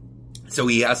 so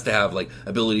he has to have, like,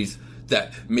 abilities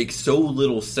that make so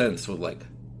little sense with, like,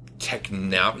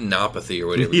 technopathy or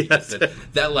whatever. Yes.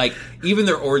 That, like, even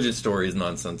their origin story is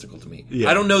nonsensical to me. Yeah.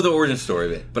 I don't know the origin story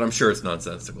of it, but I'm sure it's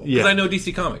nonsensical. Because I know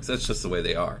DC Comics. That's just the way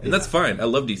they are. And that's fine. I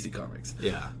love DC Comics.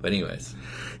 Yeah. But anyways.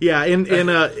 Yeah,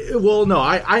 well, no,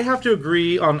 I have to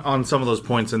agree on some of those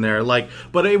points in there. Like,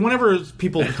 but whenever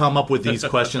people come up with these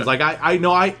questions, like, I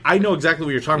know exactly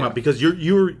what you're talking about, because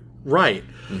you're right.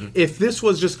 Mm-hmm. If this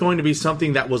was just going to be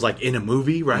something that was like in a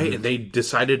movie, right, and they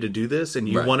decided to do this, and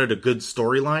you wanted a good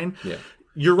storyline,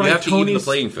 you're right. You have to even the Tony's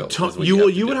playing field.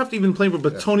 You would have to even play,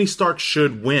 but Tony Stark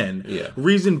should win. Yeah.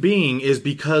 Reason being is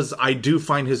because I do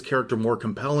find his character more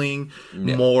compelling,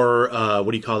 more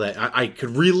what do you call that? I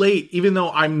could relate, even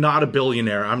though I'm not a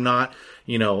billionaire. I'm not,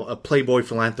 a playboy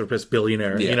philanthropist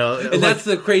billionaire. And that's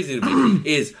the crazy to me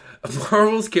is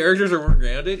Marvel's characters are more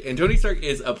grounded, and Tony Stark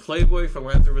is a playboy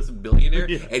philanthropist billionaire,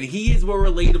 and he is more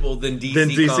relatable than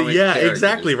DC Comics characters.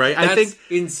 Exactly, right. That's I think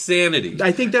insanity.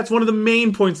 I think that's one of the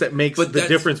main points that makes the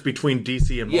difference between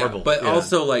DC and Marvel. But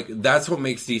also, like, that's what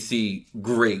makes DC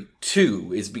great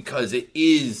too, is because it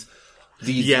is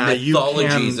these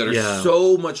mythologies that are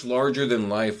so much larger than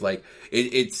life. Like,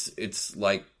 it's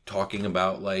like talking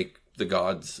about, like, the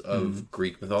gods of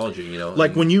Greek mythology,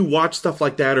 Like, when you watch stuff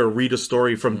like that or read a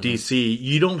story from DC,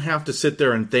 you don't have to sit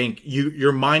there and think.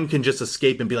 Your mind can just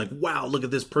escape and be like, wow, look at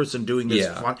this person doing this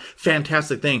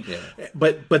fantastic thing. Yeah.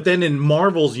 But then in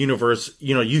Marvel's universe,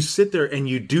 you sit there and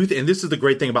you do, and this is the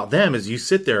great thing about them, is you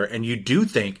sit there and you do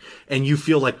think, and you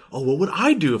feel like, oh, what would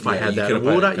I do if I had that?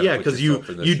 What would I? Yeah, because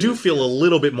you do feel a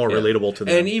little bit more relatable to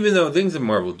them. And even though things in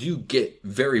Marvel do get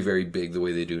very, very big the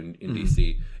way they do in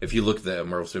DC, if you look at the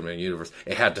Marvel Superman universe,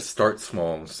 it had to start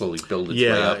small and slowly build its way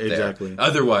up there. Exactly.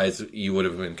 Otherwise, you would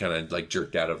have been kind of like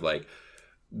jerked out of like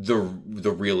the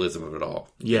realism of it all.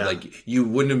 Yeah. Like, you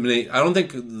wouldn't have been. I don't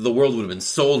think the world would have been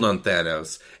sold on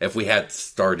Thanos if we had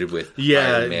started with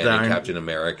Iron Man and Captain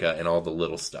America and all the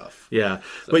little stuff. Yeah.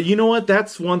 So. But you know what?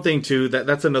 That's one thing too.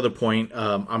 That's another point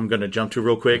I'm going to jump to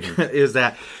real quick is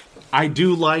that I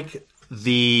do like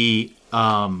the.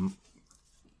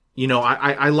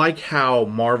 I like how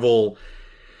Marvel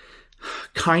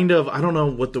kind of, I don't know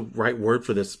what the right word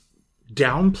for this,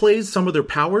 downplays some of their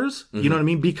powers. You know what I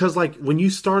mean? Because, like, when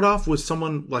you start off with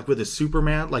someone like with a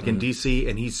Superman, like in DC,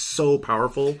 and he's so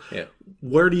powerful,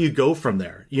 where do you go from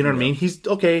there? You know what I mean? He's,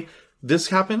 okay, this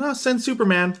happened, send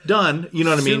Superman, done. You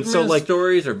know what I mean? So, like,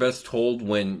 stories are best told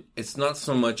when it's not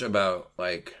so much about,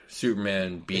 like,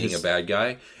 Superman beating a bad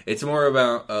guy. It's more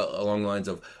about along the lines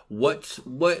of what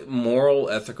moral,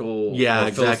 ethical,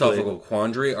 or philosophical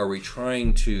quandary are we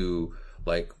trying to,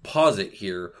 like, posit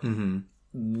here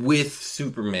with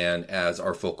Superman as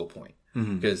our focal point?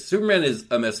 Because Superman is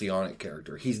a messianic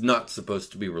character. He's not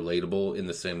supposed to be relatable in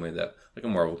the same way that, like, a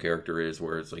Marvel character is,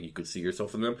 where it's like you could see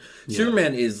yourself in them. Yeah.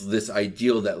 Superman is this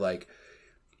ideal that, like,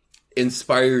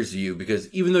 inspires you, because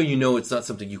even though it's not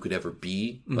something you could ever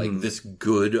be, like, this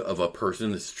good of a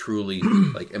person, this truly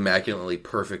like immaculately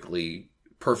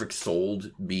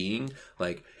perfect-souled being,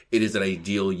 like, it is an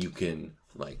ideal you can,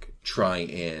 like, try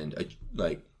and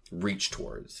like reach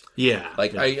towards.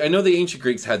 Like, I know the ancient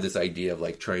Greeks had this idea of,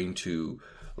 like, trying to,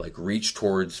 like, reach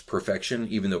towards perfection,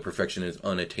 even though perfection is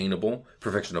unattainable,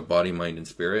 perfection of body, mind, and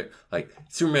spirit. Like,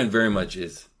 Superman very much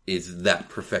is that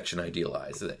perfection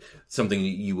idealized, that something that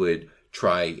you would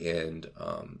try and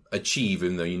achieve,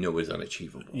 even though is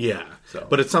unachievable. Yeah,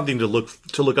 but it's something to look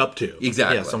up to.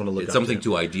 Exactly, yeah, someone to look. It's something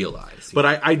to idealize. But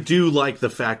I do like the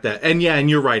fact that, and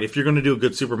you're right. If you're going to do a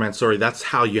good Superman story, that's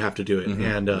how you have to do it,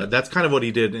 and that's kind of what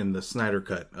he did in the Snyder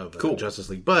cut of Justice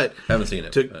League. But haven't seen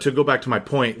it. To go back to my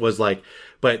point was, like,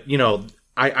 but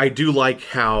I do like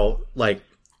how, like,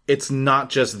 it's not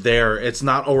just there. It's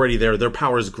not already there. Their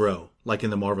powers grow. Like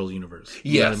in the Marvel universe.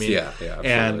 You know what I mean? Yeah,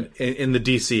 absolutely. And in the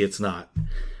DC, it's not.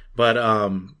 But,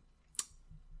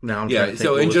 now I'm trying to think.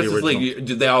 So in Justice League,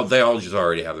 they all just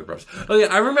already have their powers. Oh,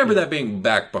 yeah, I remember that being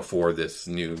back before this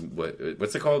new,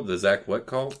 what's it called? The Zack what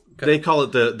called? They call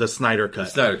it the Snyder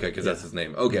Cut. Snyder Cut, because that's his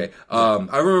name. Okay. I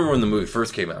remember when the movie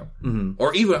first came out.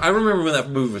 Or even, I remember when that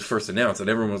movie was first announced, and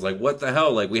everyone was like, what the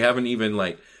hell? Like, we haven't even,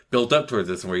 like, built up towards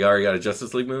this, and we already got a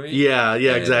Justice League movie. Yeah,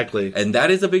 exactly. And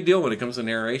that is a big deal when it comes to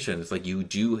narration. It's like you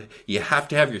have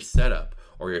to have your setup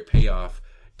or your payoff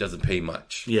doesn't pay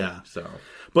much. Yeah. So,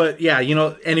 but yeah,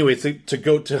 anyway, to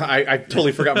go to, I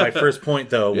totally forgot my first point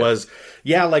though, was,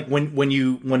 like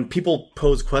when people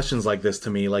pose questions like this to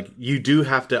me, like you do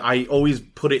have to, I always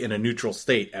put it in a neutral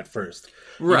state at first.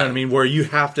 You know what I mean? Where you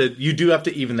do have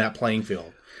to even that playing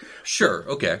field. Sure.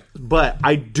 Okay. But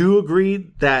I do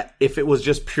agree that if it was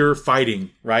just pure fighting,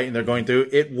 right, and they're going through,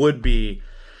 it would be,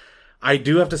 I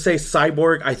do have to say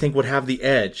Cyborg, I think, would have the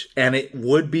edge. And it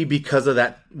would be because of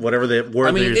that, whatever the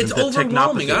word they're using, it's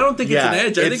overwhelming. I don't think it's an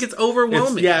edge. I think it's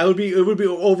overwhelming. It would be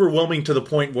overwhelming to the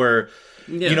point where,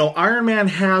 Iron Man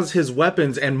has his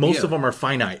weapons and most of them are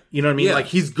finite. You know what I mean? Yeah. Like,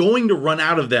 he's going to run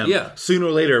out of them sooner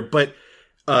or later. But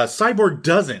Cyborg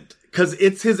doesn't. Because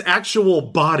it's his actual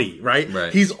body, right?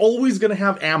 He's always going to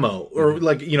have ammo or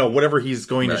whatever he's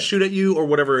going to shoot at you or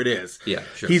whatever it is. Yeah,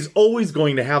 sure. He's always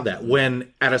going to have that.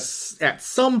 When at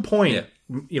some point,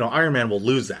 Iron Man will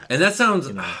lose that. And that sounds.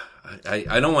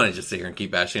 I don't want to just sit here and keep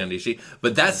bashing on DC,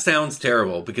 but that sounds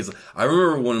terrible because I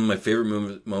remember one of my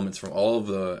favorite moments from all of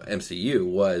the MCU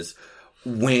was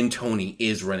when Tony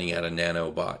is running out of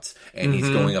nanobots and he's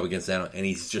going up against Nano and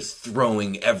he's just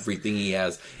throwing everything he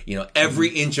has, every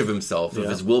inch of himself, of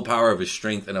his willpower, of his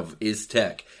strength, and of his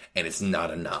tech, and it's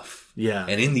not enough. Yeah.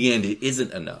 And in the end, it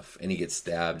isn't enough. And he gets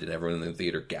stabbed and everyone in the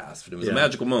theater gasped. It was a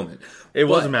magical moment. It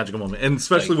was a magical moment. And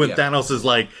especially when Thanos is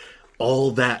like, all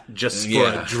that just for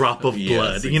a drop of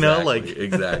blood,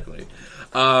 Exactly.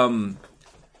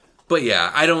 But yeah,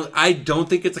 I don't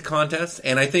think it's a contest,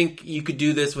 and I think you could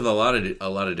do this with a lot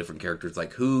of different characters.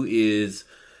 Like, who is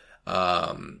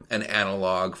an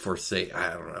analog for, say,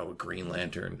 I don't know, a Green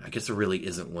Lantern? I guess there really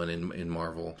isn't one in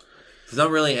Marvel. There's not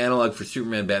really an analog for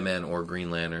Superman, Batman, or Green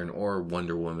Lantern, or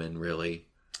Wonder Woman, really.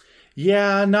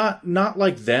 Yeah, not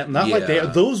like that. Not like they.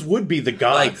 Those would be the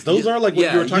gods. Those are like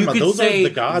what you were talking about. Those are the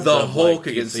gods. The Hulk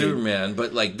against Superman,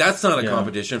 but that's not a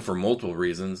competition for multiple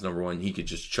reasons. Number one, he could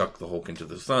just chuck the Hulk into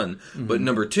the sun. Mm-hmm. But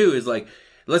number two is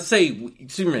let's say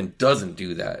Superman doesn't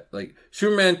do that. Like,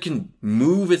 Superman can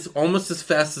move almost as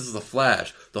fast as the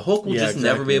Flash. The Hulk will just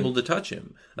never be able to touch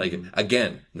him.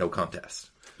 Again, no contest.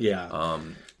 Yeah.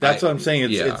 That's what I'm saying.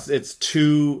 It's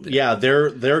too. Yeah,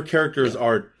 their characters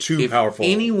are too powerful.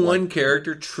 Any one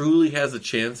character truly has a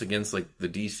chance against the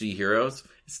DC heroes,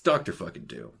 it's Dr. fucking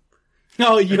Doom.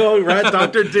 Oh, right,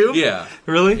 Dr. Doom. Yeah,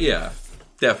 really. Yeah,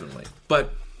 definitely,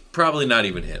 but probably not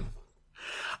even him.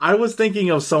 I was thinking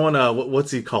of someone.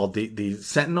 What's he called? The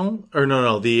Sentinel? Or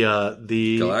no, the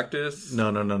Galactus.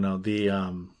 No, the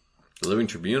Living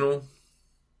Tribunal.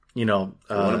 The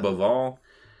one above all.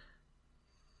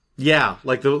 Yeah,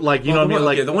 you know what I mean?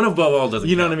 Okay, the one above all doesn't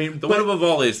count. Know what I mean? The one above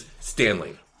all is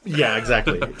Stanley. Yeah,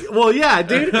 exactly. Well, yeah,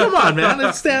 dude, come on, man.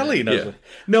 It's Stanley.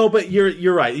 No, but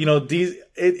you're right.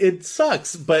 It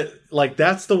sucks, but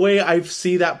that's the way I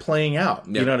see that playing out.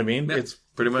 You know what I mean? Yeah, it's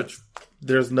pretty much.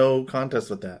 There's no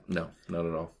contest with that. No, not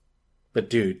at all.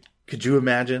 But dude, could you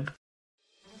imagine?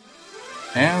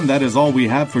 And that is all we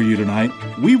have for you tonight.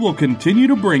 We will continue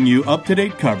to bring you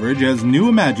up-to-date coverage as new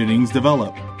imaginings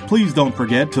develop. Please don't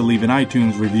forget to leave an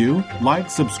iTunes review, like,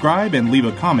 subscribe, and leave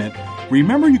a comment.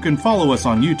 Remember, you can follow us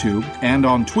on YouTube and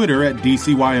on Twitter at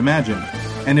DCYImagine.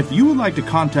 And if you would like to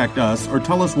contact us or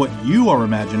tell us what you are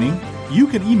imagining, you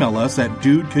can email us at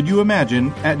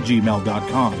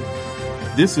dudecouldyoumagine@gmail.com.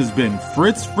 This has been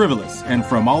Fritz Frivolous, and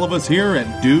from all of us here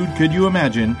at Dude Could You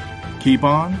Imagine, keep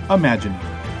on imagining.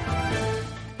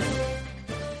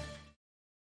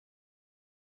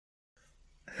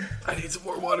 I need some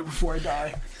more water before I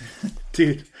die.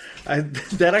 Dude,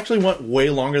 that actually went way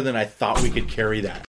longer than I thought we could carry that.